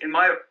instance, in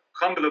my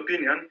humble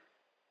opinion,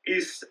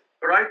 is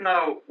right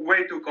now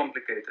way too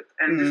complicated.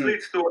 And this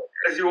leads to,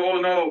 as you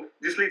all know,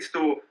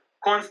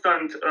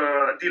 constant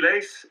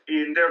delays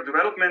in their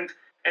development,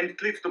 and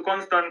it leads to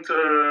constant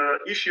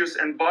issues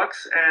and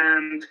bugs.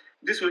 And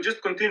this will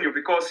just continue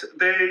because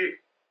they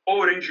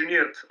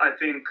over-engineered, I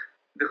think,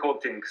 the whole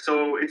thing.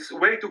 So it's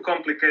way too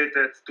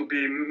complicated to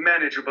be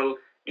manageable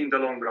in the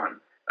long run.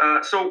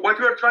 So what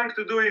we are trying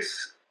to do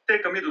is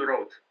take a middle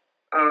road,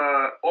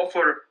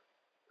 offer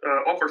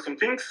some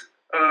things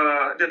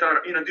that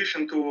are in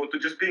addition to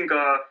just being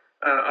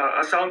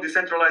a sound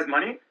decentralized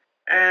money,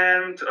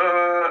 and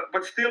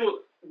but still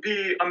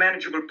be a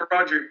manageable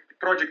project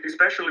project,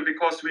 especially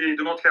because we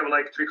do not have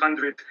like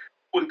 300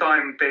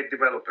 full-time paid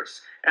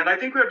developers. And I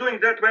think we are doing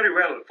that very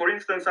well. For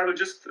instance, I will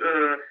just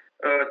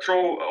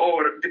throw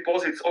our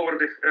deposits over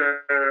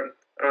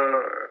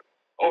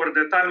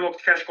the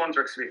time-locked hash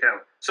contracts we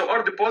have. So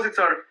our deposits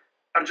are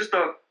just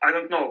I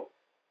don't know.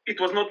 It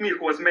was not me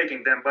who was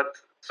making them, but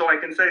so I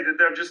can say that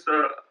they're just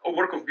a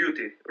work of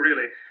beauty,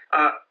 really.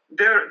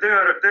 They're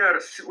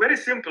very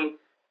simple,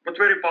 but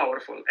very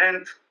powerful.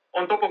 And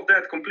on top of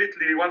that,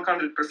 completely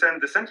 100%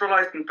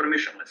 decentralized and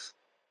permissionless.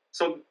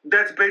 So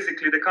that's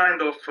basically the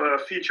kind of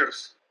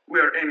features we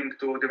are aiming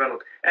to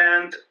develop.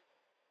 And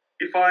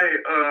if I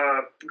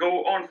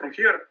go on from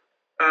here,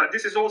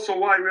 this is also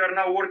why we are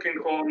now working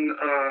on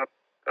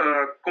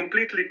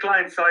completely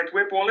client-side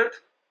web wallet,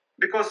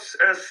 because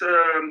as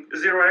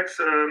 0x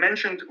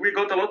mentioned, we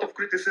got a lot of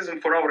criticism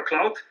for our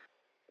cloud.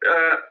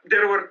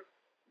 There were,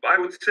 I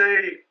would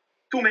say,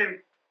 two main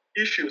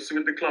issues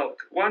with the cloud.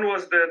 One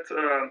was that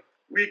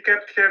we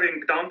kept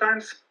having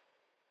downtimes,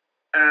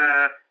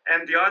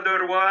 and the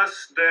other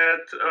was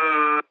that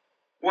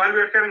while we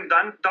were having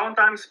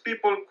downtimes,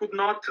 people could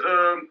not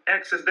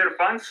access their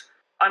funds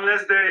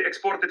unless they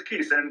exported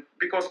keys. And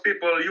because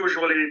people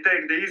usually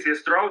take the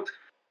easiest route,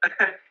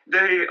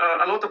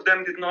 a lot of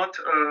them did not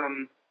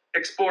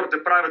export the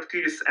private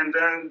keys, and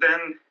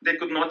then they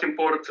could not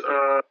import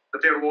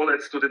their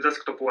wallets to the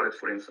desktop wallet,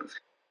 for instance.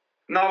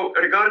 Now,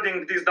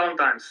 regarding these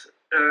downtimes,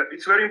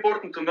 it's very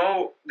important to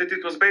know that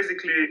it was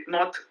basically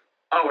not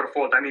our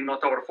fault. I mean,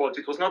 not our fault.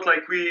 It was not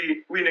like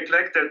we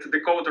neglected the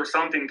code or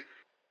something.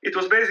 It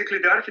was basically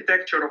the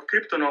architecture of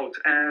CryptoNode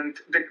and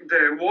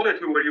the wallet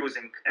we were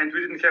using, and we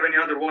didn't have any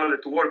other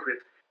wallet to work with.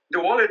 The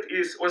wallet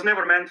was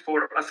never meant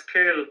for a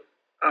scale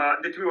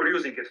that we were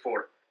using it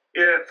for.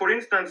 For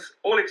instance,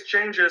 all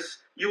exchanges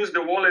use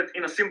the wallet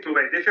in a simple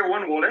way. They have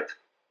one wallet,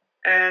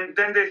 and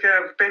then they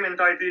have payment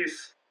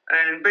IDs,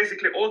 and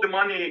basically all the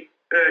money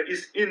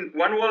is in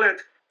one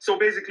wallet. So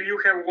basically you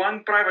have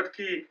one private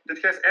key that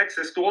has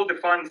access to all the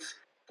funds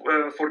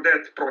for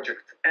that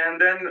project. And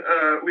then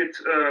with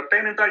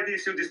payment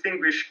IDs, you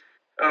distinguish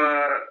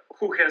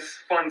who has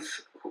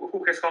funds,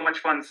 who has how much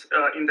funds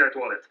in that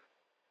wallet.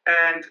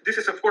 And this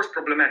is, of course,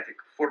 problematic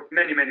for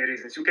many, many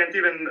reasons. You can't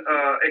even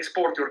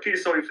export your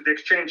keys. So if the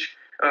exchange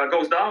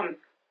goes down,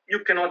 you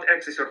cannot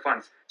access your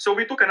funds. So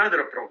we took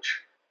another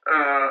approach.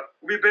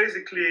 We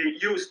basically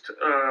used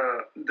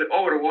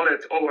our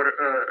wallet, our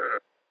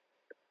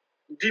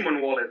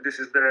daemon wallet. This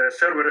is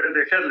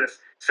the headless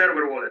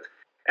server wallet.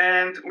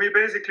 And we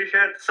basically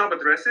had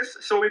sub-addresses.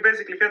 So we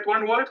basically had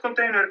one wallet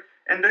container,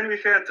 and then we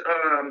had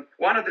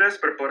one address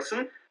per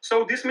person.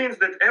 So this means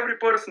that every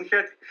person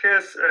had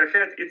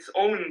its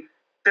own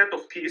set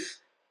of keys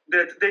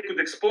that they could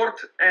export,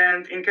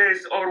 and in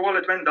case our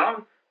wallet went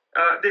down,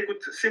 they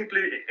could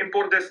simply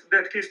import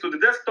that keys to the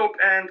desktop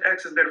and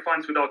access their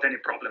funds without any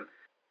problem.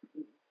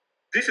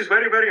 This is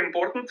very, very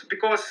important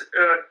because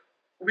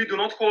we do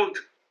not hold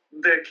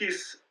the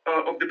keys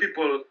of the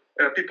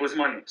people's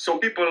money. So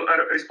people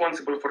are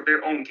responsible for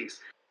their own keys.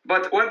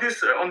 But what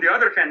this, on the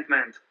other hand,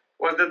 meant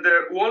was that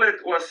the wallet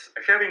was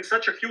having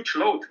such a huge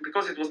load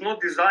because it was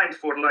not designed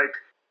for like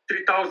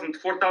 3,000,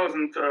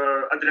 4,000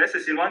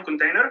 addresses in one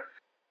container.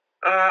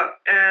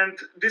 And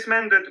this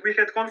meant that we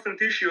had constant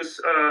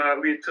issues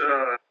with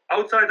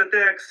outside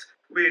attacks,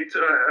 with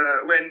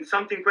when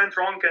something went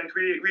wrong and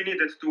we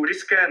needed to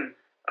rescan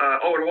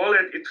our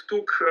wallet. It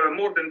took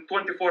more than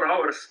 24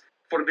 hours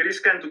for the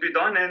rescan to be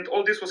done, and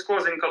all this was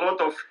causing a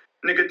lot of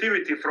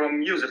negativity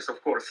from users,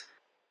 of course.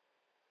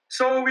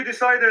 So we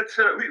decided,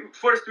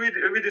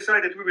 we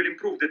decided we will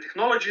improve the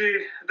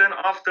technology. Then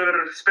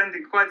after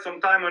spending quite some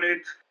time on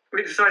it,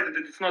 we decided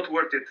that it's not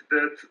worth it,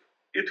 that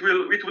it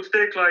would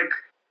take like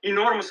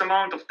enormous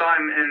amount of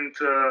time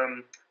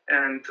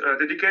and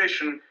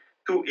dedication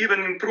to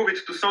even improve it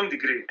to some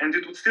degree, and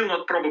it would still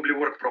not probably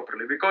work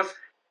properly because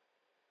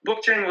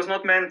blockchain was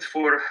not meant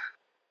for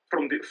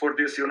this,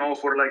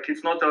 for like,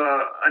 it's not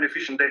an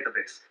efficient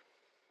database.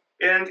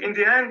 And in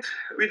the end,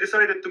 we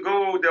decided to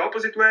go the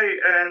opposite way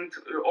and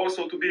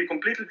also to be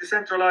completely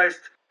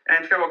decentralized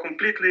and have a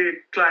completely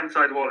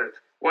client-side wallet.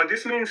 What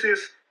this means is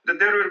that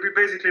there will be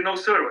basically no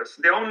servers.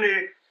 The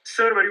only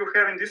server you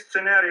have in this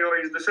scenario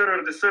is the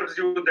server that serves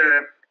you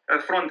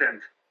the front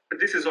end. But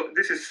this is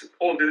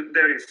all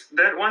there is.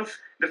 Then once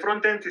the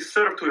front end is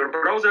served to your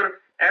browser,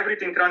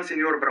 everything runs in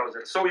your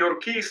browser. So your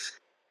keys,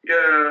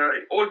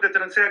 all the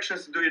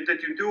transactions that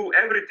you do,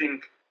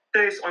 everything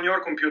stays on your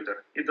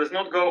computer. It does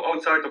not go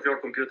outside of your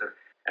computer.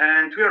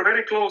 And we are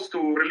very close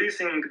to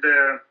releasing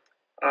the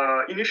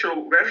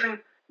initial version,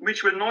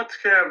 which will not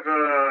have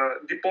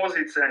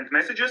deposits and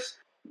messages,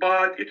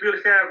 but it will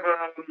have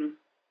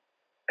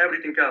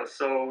everything else.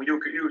 So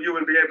you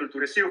will be able to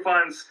receive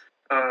funds,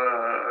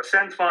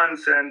 send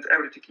funds, and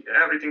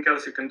everything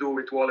else you can do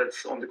with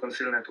wallets on the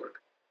Conceal network.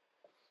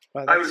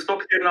 Well, I will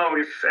stop here now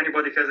if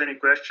anybody has any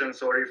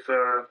questions, or if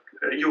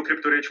you,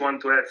 CryptoRich, want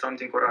to add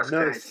something or ask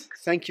anything.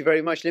 Thank you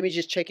very much. Let me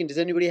just check in. Does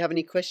anybody have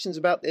any questions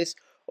about this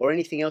or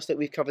anything else that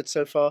we've covered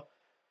so far?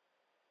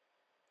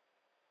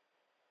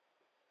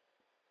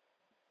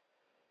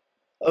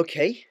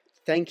 Okay,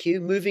 thank you.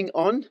 Moving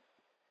on.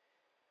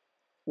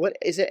 What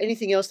is there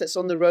anything else that's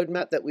on the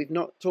roadmap that we've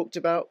not talked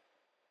about?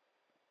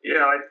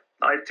 Yeah,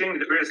 I think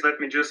there is. Let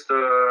me just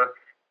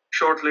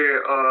shortly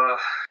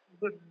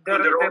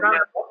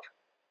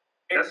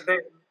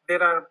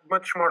there are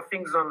much more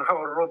things on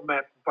our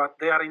roadmap, but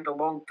they are in the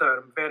long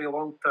term, very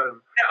long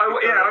term. I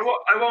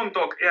won't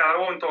talk. Yeah, I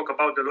won't talk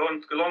about the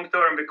long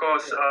term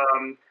because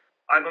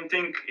I don't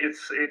think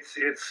it's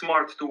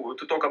smart to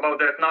talk about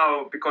that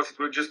now because it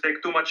will just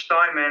take too much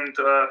time and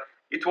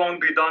it won't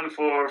be done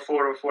for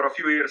a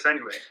few years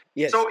anyway.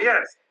 Yes. So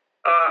yes,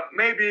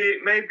 maybe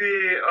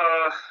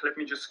let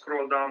me just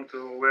scroll down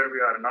to where we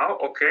are now.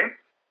 Okay.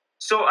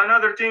 So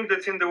another thing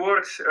that's in the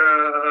works,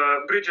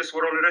 bridges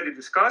were already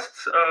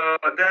discussed.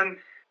 Then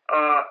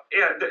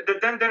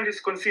there is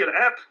Conceal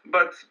app,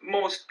 but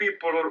most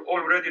people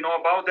already know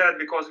about that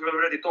because we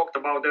already talked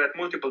about that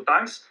multiple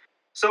times.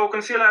 So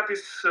Conceal app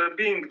is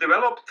being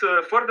developed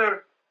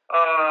further.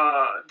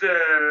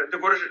 The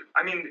version,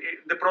 I mean,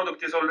 the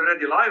product is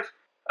already live,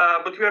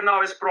 but we are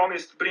now, as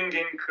promised,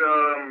 bringing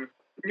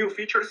new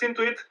features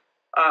into it.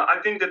 I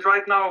think that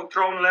right now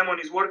Throne Lemon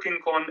is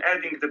working on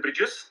adding the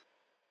bridges,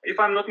 if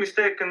I'm not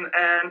mistaken,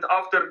 and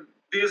after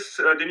this,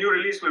 the new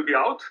release will be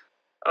out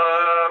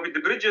with the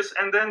bridges,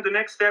 and then the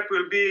next step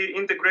will be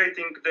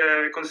integrating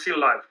the Conceal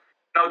Live.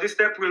 Now, this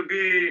step will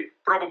be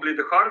probably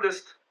the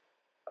hardest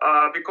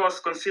because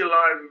Conceal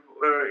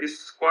Live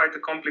is quite a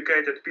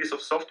complicated piece of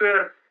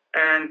software,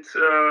 and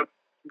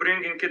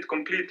bringing it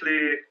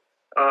completely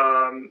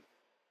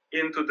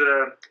into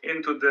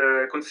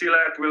the Conceal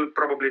app will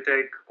probably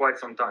take quite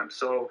some time.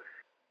 So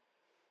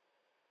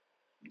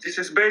this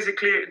is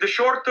basically the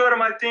short term.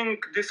 I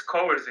think this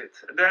covers it.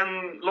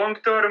 Then long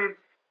term,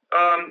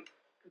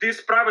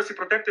 this privacy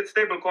protected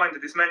stablecoin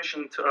that is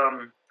mentioned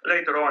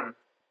later on,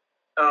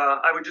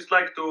 I would just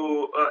like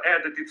to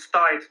add that it's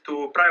tied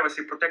to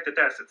privacy protected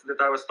assets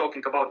that I was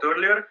talking about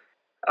earlier,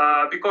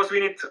 because we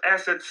need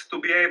assets to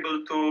be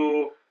able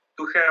to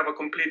have a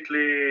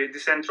completely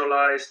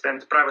decentralized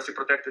and privacy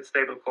protected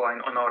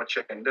stablecoin on our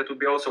chain. That would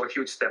be also a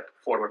huge step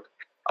forward.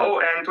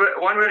 Oh, and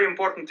one very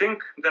important thing,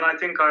 then I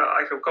think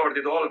I have covered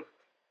it all.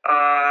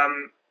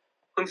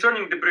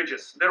 Concerning the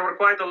bridges, there were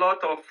quite a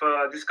lot of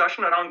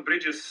discussion around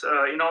bridges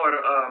in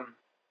our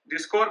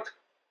Discord.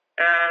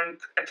 And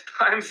at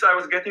times I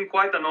was getting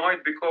quite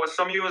annoyed because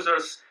some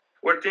users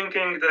were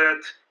thinking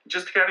that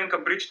just having a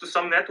bridge to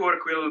some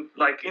network will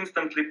like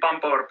instantly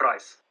pump our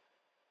price,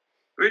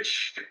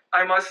 which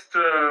I must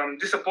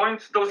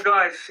disappoint those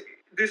guys.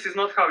 This is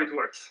not how it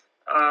works.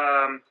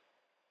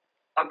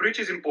 A bridge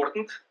is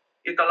important.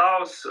 It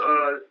allows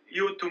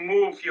you to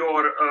move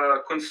your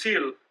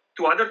Conceal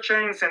to other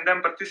chains and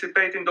then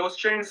participate in those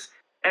chains.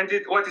 And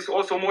what is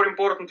also more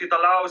important, it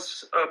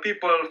allows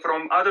people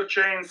from other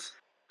chains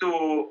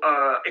to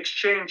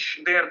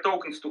exchange their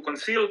tokens to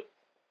Conceal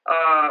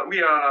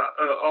via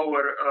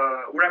our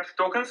wrapped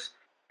tokens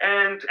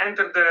and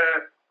enter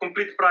the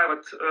complete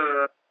privacy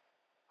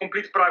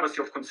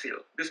of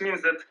Conceal. This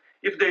means that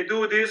if they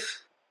do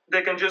this,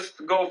 they can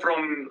just go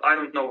from, I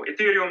don't know,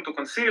 Ethereum to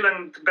Conceal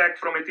and back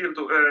from Ethereum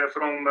to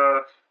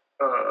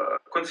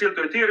Conceal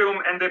to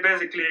Ethereum, and they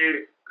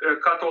basically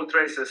cut all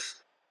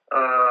traces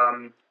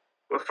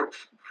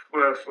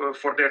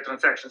for their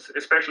transactions,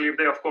 especially if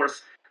they, of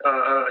course,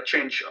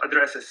 change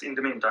addresses in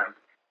the meantime.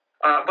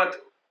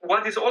 But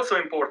what is also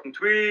important,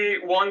 we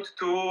want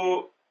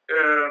to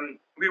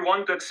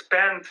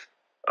expand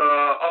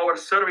our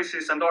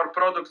services and our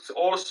products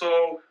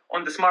also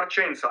on the smart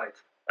chain side.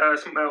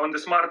 On the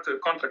smart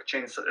contract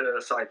chain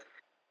side.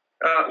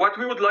 What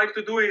we would like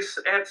to do is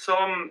add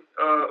some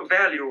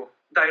value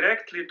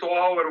directly to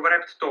our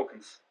wrapped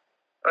tokens.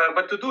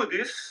 But to do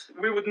this,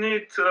 we would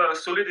need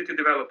Solidity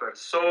developers.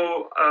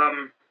 So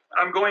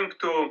I'm going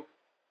to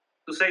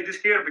say this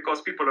here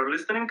because people are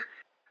listening.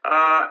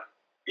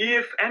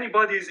 If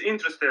anybody is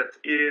interested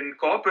in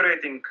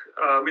cooperating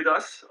with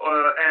us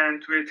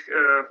and with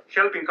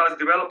helping us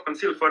develop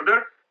Conceal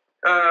further,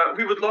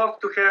 we would love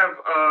to have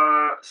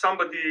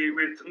somebody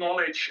with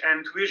knowledge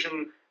and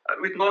vision,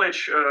 with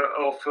knowledge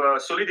of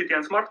Solidity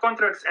and smart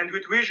contracts, and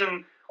with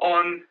vision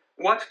on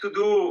what to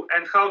do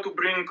and how to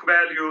bring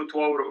value to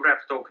our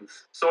wrapped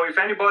tokens. So if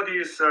anybody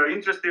is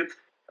interested,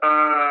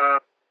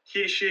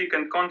 she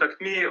can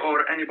contact me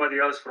or anybody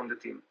else from the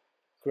team.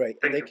 Great.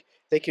 And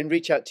they can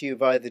reach out to you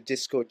via the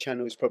Discord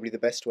channel is probably the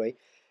best way.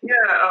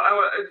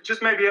 Yeah,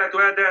 just maybe to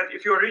add that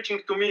if you're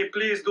reaching to me,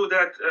 please do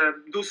that.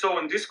 Do so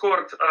on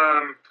Discord.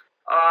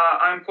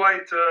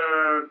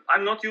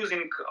 I'm not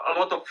using a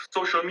lot of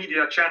social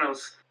media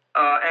channels,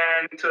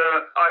 and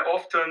I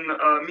often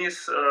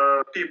miss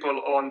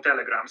people on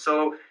Telegram.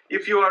 So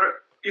if you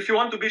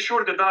want to be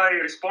sure that I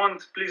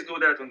respond, please do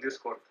that on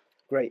Discord.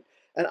 Great.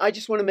 And I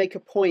just want to make a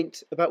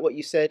point about what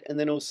you said, and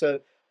then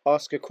also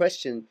ask a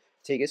question,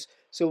 Tigis.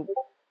 So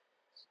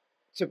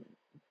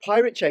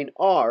Pirate Chain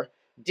R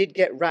did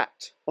get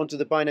wrapped onto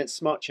the Binance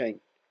Smart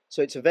Chain,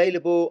 so it's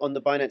available on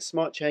the Binance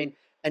Smart Chain.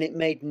 And it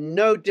made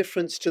no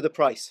difference to the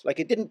price. Like,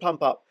 it didn't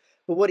pump up.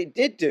 But what it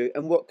did do,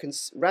 and what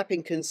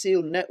wrapping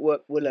Conceal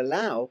Network will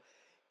allow,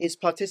 is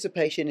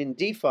participation in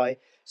DeFi.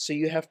 So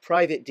you have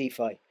private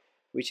DeFi,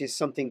 which is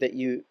something that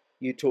you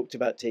talked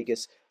about,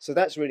 Tigris. So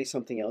that's really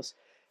something else.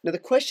 Now, the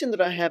question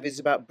that I have is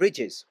about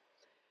bridges.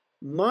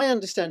 My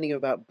understanding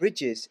about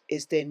bridges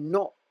is they're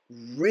not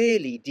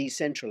really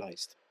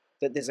decentralized,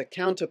 that there's a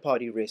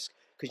counterparty risk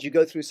because you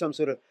go through some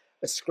sort of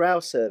a scrow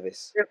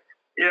service. Yeah.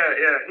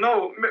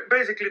 No,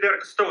 basically they're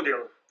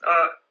custodial.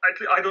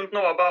 I don't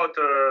know about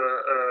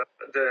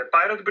the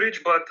pirate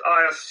bridge, but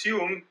I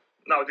assume,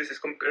 now this is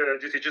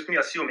just me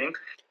assuming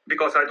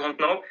because I don't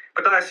know,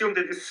 but I assume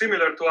that it's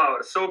similar to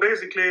ours. So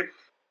basically,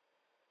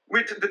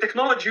 with the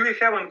technology we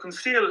have on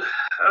Conceal,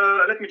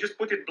 let me just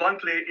put it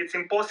bluntly, it's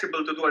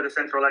impossible to do a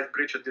decentralized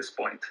bridge at this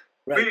point.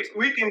 Right.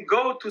 We can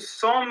go to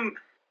some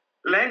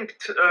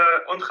length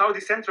on how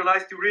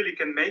decentralized you really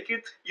can make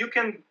it. You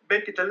can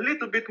make it a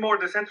little bit more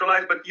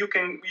decentralized, but you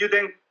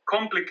then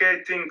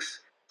complicate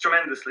things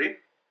tremendously.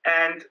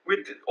 And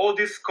with all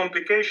these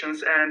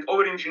complications and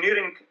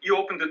over-engineering, you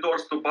open the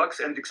doors to bugs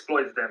and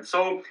exploit them.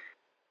 So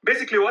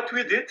basically what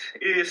we did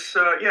is,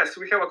 yes,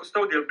 we have a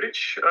custodial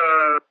bridge.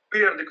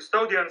 We are the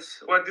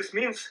custodians. What this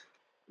means?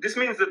 This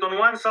means that on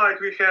one side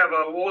we have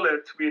a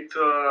wallet with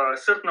a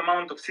certain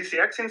amount of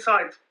CCX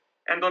inside,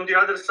 and on the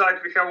other side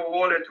we have a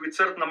wallet with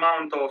certain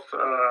amount of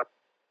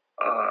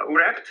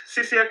wrapped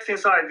CCX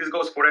inside. This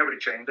goes for every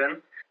chain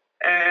then.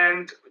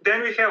 And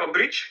then we have a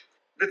bridge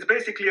that's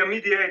basically a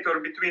mediator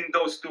between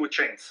those two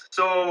chains.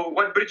 So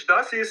what bridge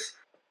does is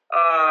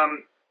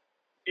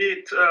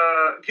it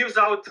gives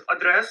out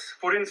address,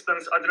 for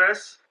instance,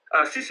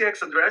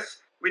 CCX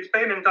address with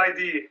payment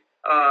ID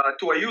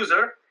to a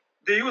user.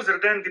 The user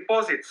then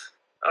deposits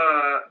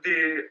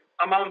the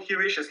amount he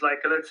wishes,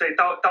 like let's say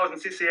 1,000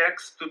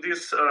 CCX to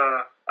this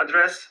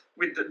address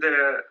with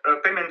the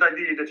payment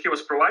ID that he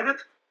was provided.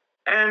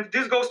 And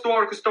this goes to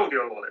our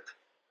custodial wallet.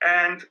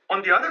 And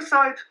on the other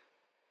side,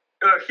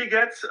 he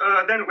gets,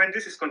 then when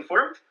this is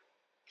confirmed,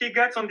 he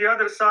gets on the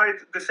other side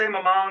the same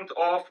amount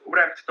of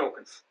wrapped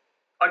tokens,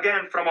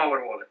 again from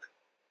our wallet.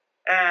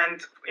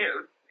 And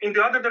in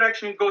the other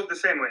direction, it goes the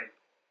same way.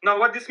 Now,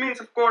 what this means,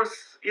 of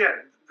course,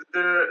 yeah,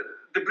 the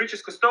bridge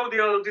is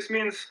custodial. This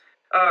means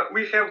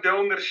we have the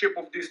ownership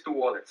of these two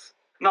wallets.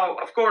 Now,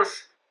 of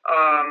course,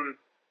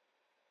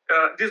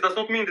 this does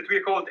not mean that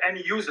we hold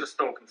any users'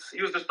 tokens.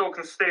 Users'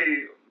 tokens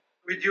stay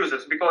with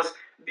users because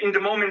in the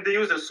moment the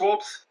user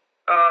swaps,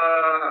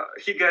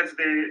 he gets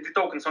the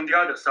tokens on the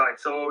other side.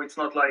 So it's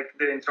not like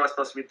they entrust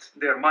us with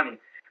their money.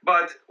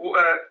 But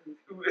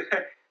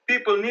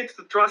people need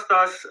to trust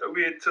us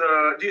with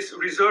these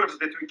reserves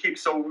that we keep.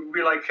 So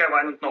we like have,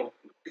 I don't know,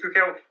 if we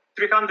have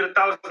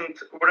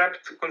 300,000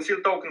 wrapped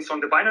Conceal tokens on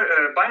the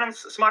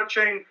Binance Smart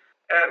Chain,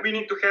 we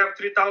need to have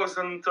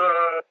 300,000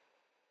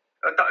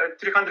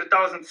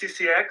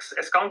 CCX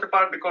as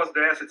counterpart because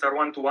the assets are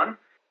one-to-one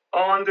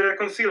on the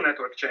Conceal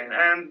network chain,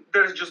 and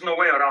there's just no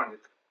way around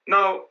it.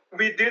 Now,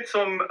 we did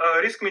some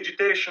risk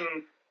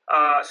mitigation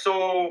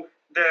so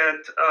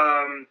that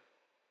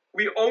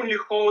we only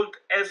hold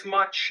as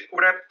much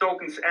wrapped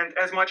tokens and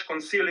as much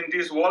Conceal in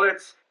these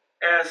wallets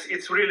as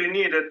it's really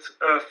needed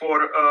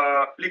for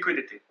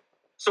liquidity.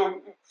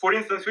 So, for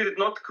instance, we did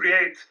not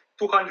create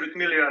 200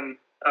 million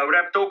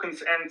wrapped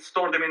tokens and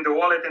store them in the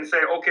wallet and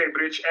say, okay,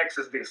 bridge,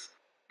 access this.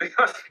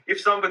 Because if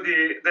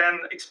somebody then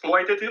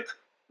exploited it,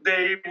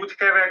 they would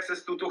have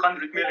access to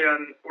 200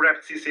 million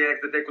wrapped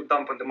CCX that they could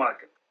dump on the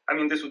market. I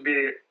mean, this would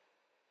be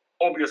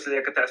obviously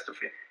a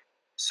catastrophe.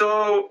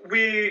 So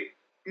we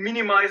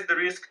minimize the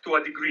risk to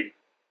a degree.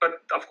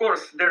 But of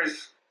course, the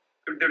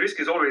risk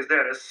is always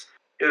there. As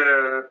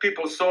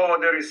people saw,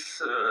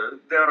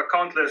 there are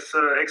countless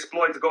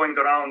exploits going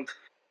around.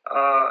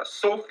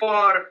 So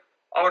far,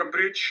 our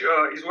bridge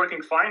is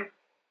working fine.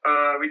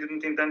 We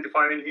didn't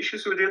identify any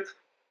issues with it,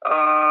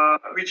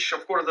 which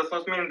of course does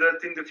not mean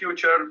that in the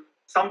future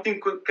something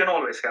can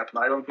always happen.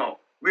 I don't know.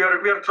 We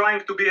are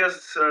trying to be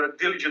as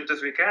diligent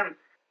as we can,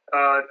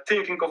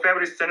 thinking of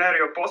every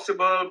scenario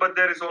possible, but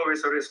there is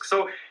always a risk.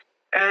 So,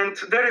 and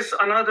there is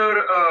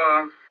another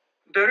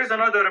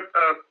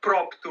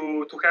prop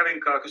to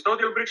having a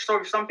custodial bridge. So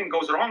if something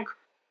goes wrong,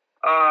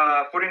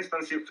 for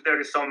instance, if there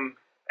is some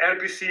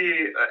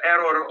RPC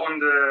error on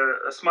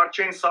the smart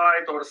chain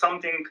side or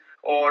something,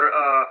 or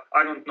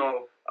I don't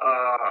know,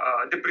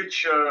 the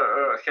bridge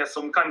has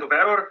some kind of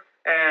error,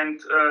 and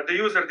the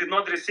user did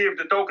not receive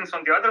the tokens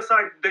on the other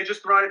side, they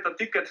just write a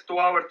ticket to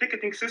our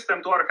ticketing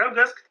system, to our help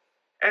desk,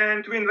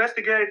 and we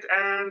investigate,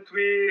 and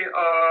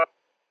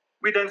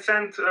we then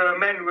send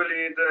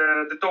manually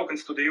the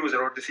tokens to the user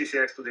or the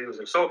CCX to the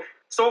user.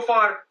 So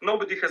far,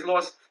 nobody has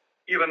lost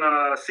even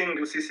a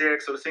single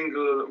CCX or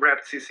single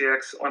wrapped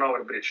CCX on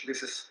our bridge.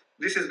 This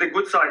is the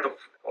good side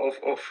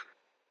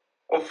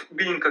of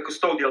being a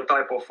custodial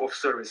type of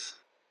service.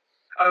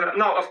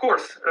 Now, of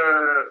course,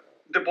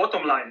 the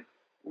bottom line,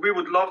 we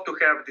would love to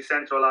have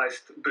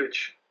decentralized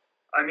bridge.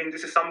 I mean,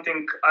 this is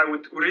something I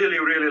would really,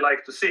 really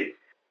like to see.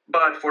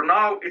 But for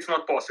now, it's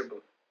not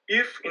possible.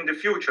 If in the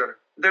future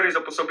there is a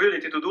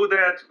possibility to do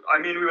that, I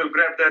mean, we will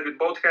grab that with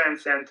both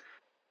hands and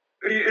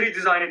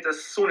redesign it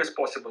as soon as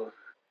possible.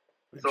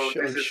 This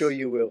is sure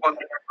you will. what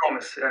I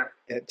promise. Yeah.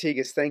 Yeah,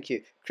 Tigers, thank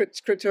you.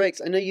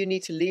 CryptoX, I know you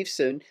need to leave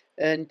soon.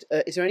 And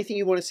is there anything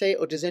you want to say,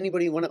 or does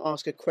anybody want to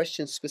ask a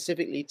question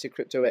specifically to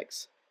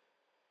CryptoX?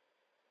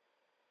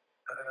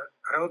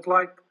 I would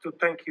like to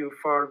thank you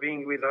for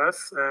being with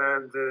us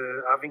and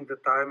having the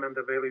time and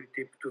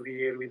availability to be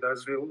here with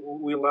us.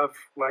 We love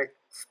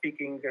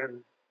speaking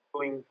and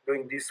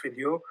doing this with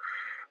you.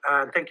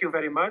 And thank you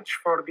very much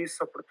for this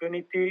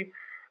opportunity.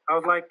 I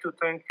would like to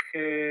thank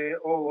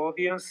all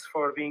audience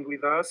for being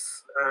with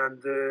us.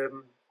 And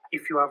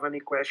if you have any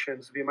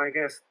questions, be my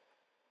guest.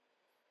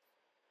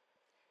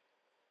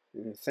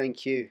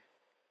 Thank you.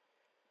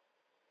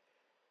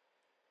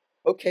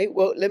 Okay,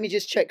 well, let me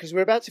just check, because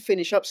we're about to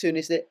finish up soon.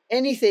 Is there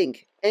anything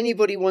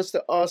anybody wants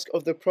to ask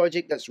of the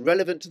project that's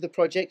relevant to the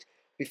project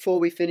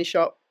before we finish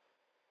up?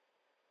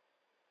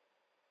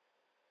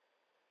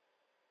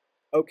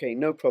 Okay,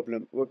 no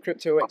problem. Well,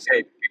 CryptoX.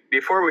 Okay,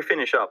 before we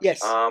finish up,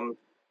 yes.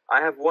 I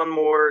have one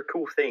more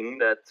cool thing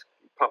that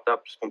popped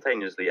up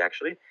spontaneously,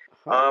 actually.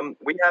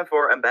 We have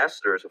our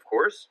ambassadors, of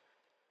course,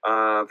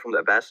 from the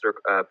ambassador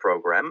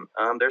program.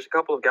 There's a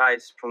couple of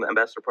guys from the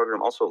ambassador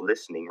program also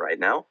listening right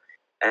now.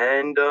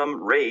 And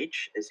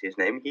Rage is his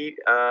name. He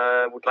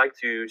would like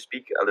to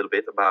speak a little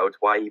bit about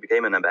why he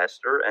became an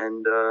ambassador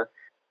and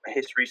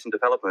his recent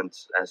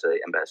developments as an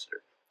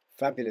ambassador.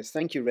 Fabulous.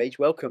 Thank you, Rage.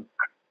 Welcome.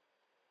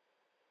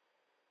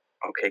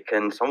 Okay,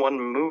 can someone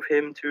move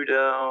him to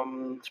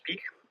the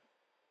speak?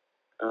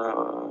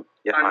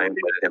 Yeah, I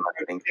invited him,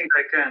 I think.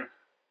 I can.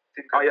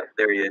 Oh, yeah,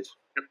 there he is.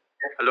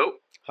 Hello.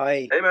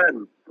 Hi. Hey,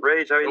 man.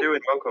 Rage, how you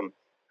doing? Welcome.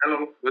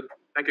 Hello. Good.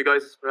 Thank you,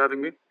 guys, for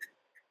having me.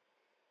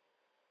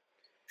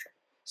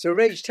 So,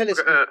 Rage, tell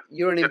us,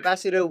 you're an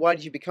ambassador. Why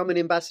did you become an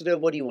ambassador?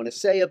 What do you want to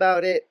say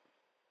about it?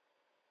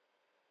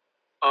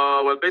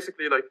 Well,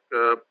 basically,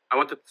 I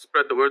wanted to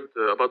spread the word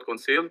about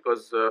Conceal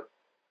because, to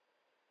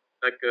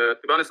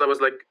be honest, I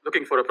was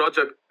looking for a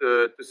project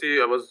to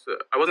see.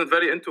 I wasn't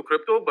very into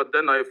crypto, but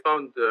then I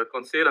found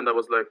Conceal, and I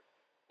was like,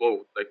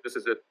 whoa, this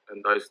is it.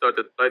 And I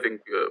started diving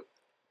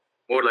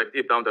more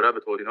deep down the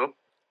rabbit hole, you know.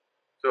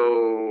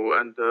 So,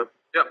 and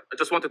yeah, I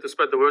just wanted to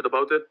spread the word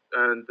about it,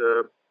 and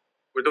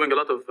we're doing a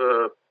lot of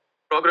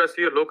progress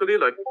here locally.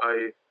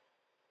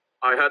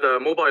 I had a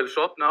mobile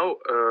shop now.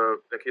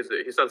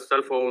 He sells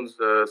cell phones,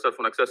 cell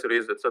phone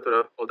accessories,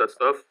 etc., all that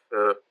stuff.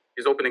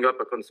 He's opening up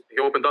he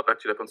opened up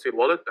actually a Conceal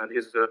wallet, and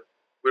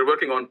we're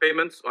working on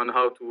payments on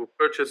how to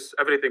purchase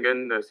everything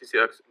in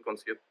CCX and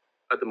Conceal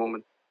at the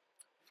moment.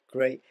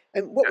 Great.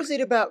 And what was it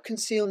about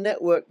Conceal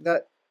Network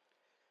that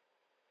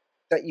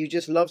you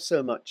just love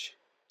so much?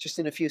 Just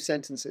in a few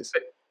sentences.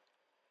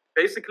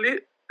 Basically,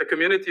 the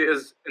community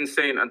is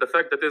insane, and the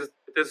fact that it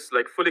is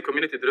fully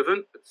community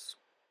driven, it's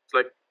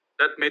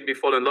that made me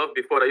fall in love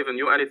before I even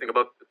knew anything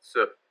about its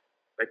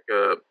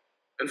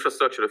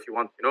infrastructure, if you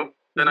want, you know. Mm-hmm.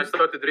 Then I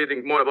started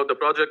reading more about the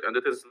project, and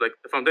it is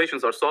the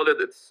foundations are solid.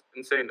 It's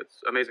insane.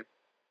 It's amazing.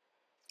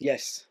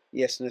 Yes.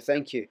 No,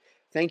 thank you.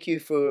 Thank you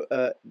for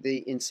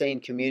the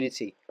insane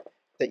community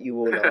that you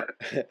all are.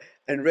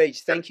 And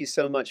Rage, thank you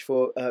so much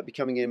for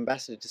becoming an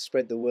ambassador to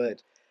spread the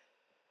word.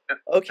 Yeah,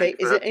 okay,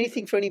 is there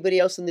anything for anybody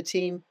else on the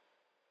team?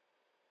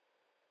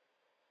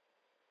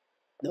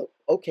 No?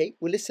 Okay,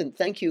 well listen,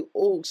 thank you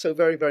all so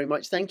very, very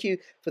much. Thank you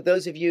for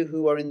those of you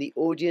who are in the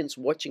audience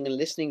watching and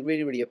listening.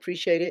 Really, really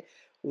appreciate it.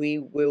 We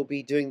will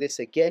be doing this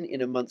again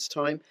in a month's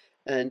time.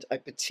 And I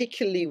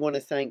particularly want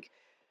to thank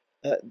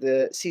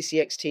the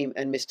CCX team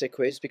and Mr.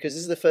 Quiz, because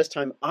this is the first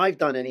time I've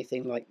done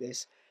anything like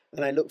this.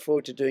 And I look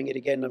forward to doing it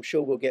again. I'm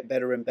sure we'll get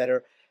better and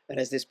better. And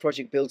as this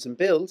project builds and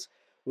builds,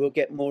 we'll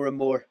get more and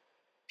more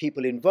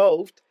people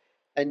involved.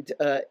 And,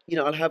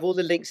 I'll have all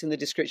the links in the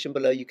description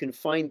below. You can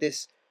find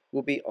this.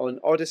 Will be on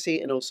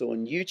Odyssey and also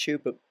on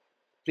YouTube, but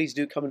please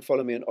do come and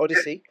follow me on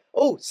Odyssey.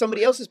 Oh,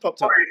 somebody else has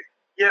popped up.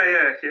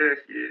 Yeah.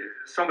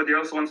 Somebody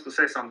else wants to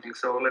say something,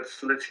 so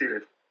let's hear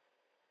it.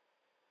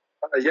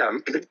 Yeah.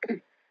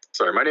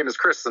 Sorry, my name is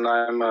Chris, and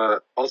I'm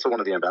also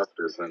one of the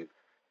ambassadors. And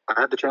I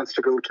had the chance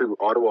to go to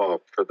Ottawa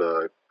for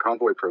the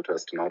convoy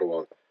protest in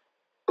Ottawa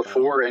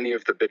before any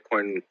of the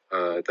Bitcoin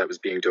that was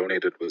being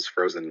donated was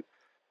frozen.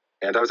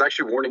 And I was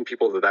actually warning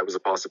people that was a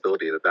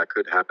possibility, that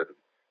could happen.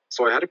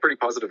 So I had a pretty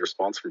positive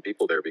response from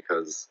people there,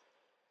 because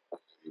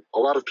a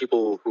lot of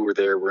people who were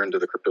there were into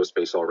the crypto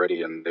space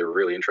already, and they were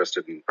really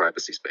interested in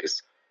privacy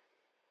space.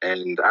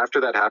 And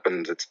after that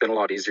happened, it's been a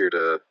lot easier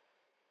to,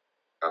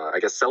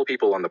 sell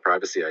people on the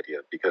privacy idea,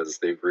 because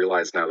they've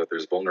realized now that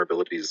there's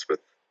vulnerabilities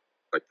with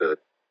the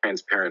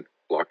transparent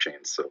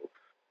blockchains. So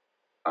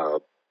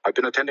I've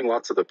been attending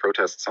lots of the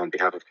protests on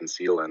behalf of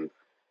Conceal, and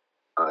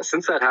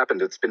since that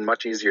happened, it's been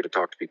much easier to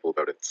talk to people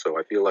about it. So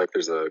I feel like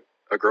there's a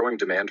growing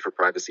demand for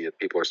privacy that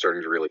people are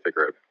starting to really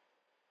figure out.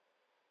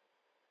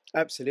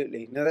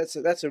 Absolutely. No,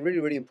 that's a really,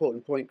 really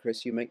important point,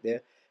 Chris, you make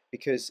there,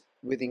 because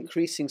with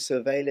increasing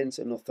surveillance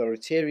and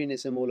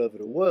authoritarianism all over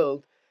the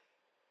world,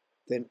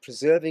 then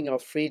preserving our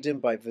freedom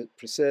by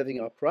preserving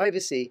our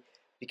privacy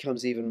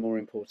becomes even more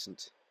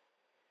important.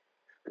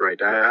 Right.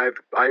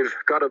 I've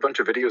got a bunch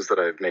of videos that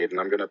I've made,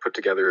 and I'm going to put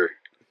together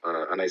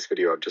a nice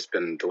video. I've just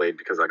been delayed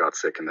because I got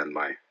sick, and then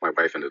my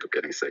wife ended up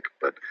getting sick.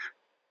 But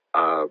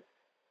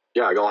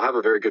yeah, I'll have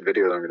a very good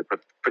video that I'm going to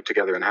put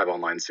together and have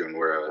online soon,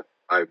 where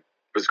I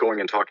was going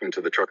and talking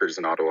to the truckers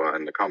in Ottawa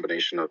and the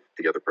combination of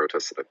the other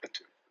protests that I've been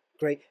to.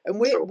 Great. And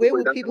where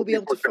will people be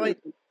able to find?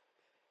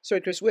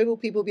 Sorry, Chris. Where will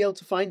people be able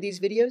to find these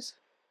videos?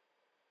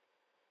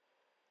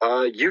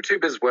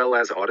 YouTube as well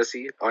as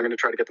Odyssey. I'm going to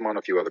try to get them on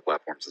a few other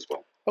platforms as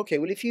well. Okay.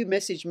 Well, if you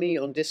message me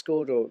on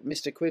Discord or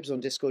Mr. Quibs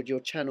on Discord, your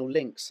channel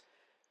links,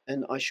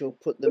 and I shall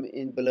put them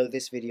in below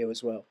this video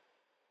as well.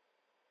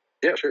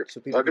 Yeah, sure.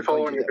 So I've been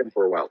following you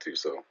for a while too,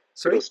 so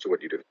kudos to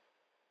what you do.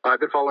 I've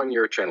been following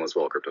your channel as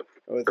well, Crypto.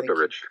 Oh, Crypto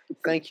Rich.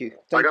 Thank you.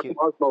 I got the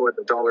Osmo at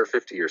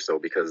 $1.50 or so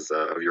because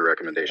of your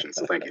recommendations,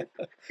 so thank you.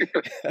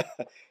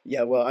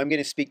 Yeah, well, I'm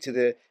going to speak to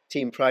the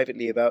team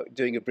privately about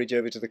doing a bridge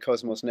over to the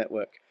Cosmos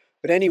network.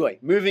 But anyway,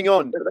 moving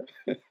on.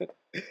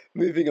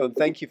 Moving on.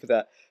 Thank you for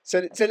that.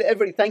 So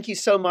everybody, thank you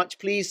so much.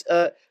 Please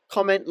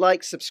comment,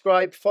 like,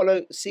 subscribe,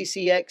 follow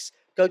CCX.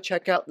 Go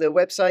check out their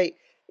website.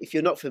 If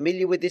you're not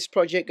familiar with this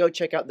project, go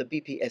check out the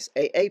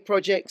BPSAA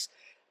projects.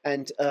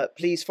 And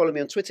please follow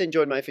me on Twitter and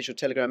join my official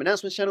Telegram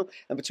announcements channel.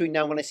 And between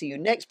now and when I see you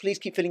next, please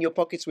keep filling your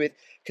pockets with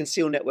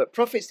Conceal Network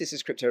profits. This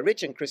is Crypto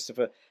Rich and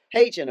Christopher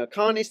H. and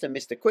O'Carnist and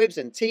Mr. Quibs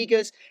and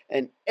Tigers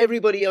and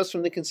everybody else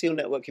from the Conceal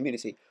Network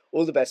community.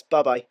 All the best.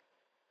 Bye-bye.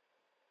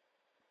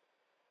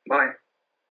 Bye.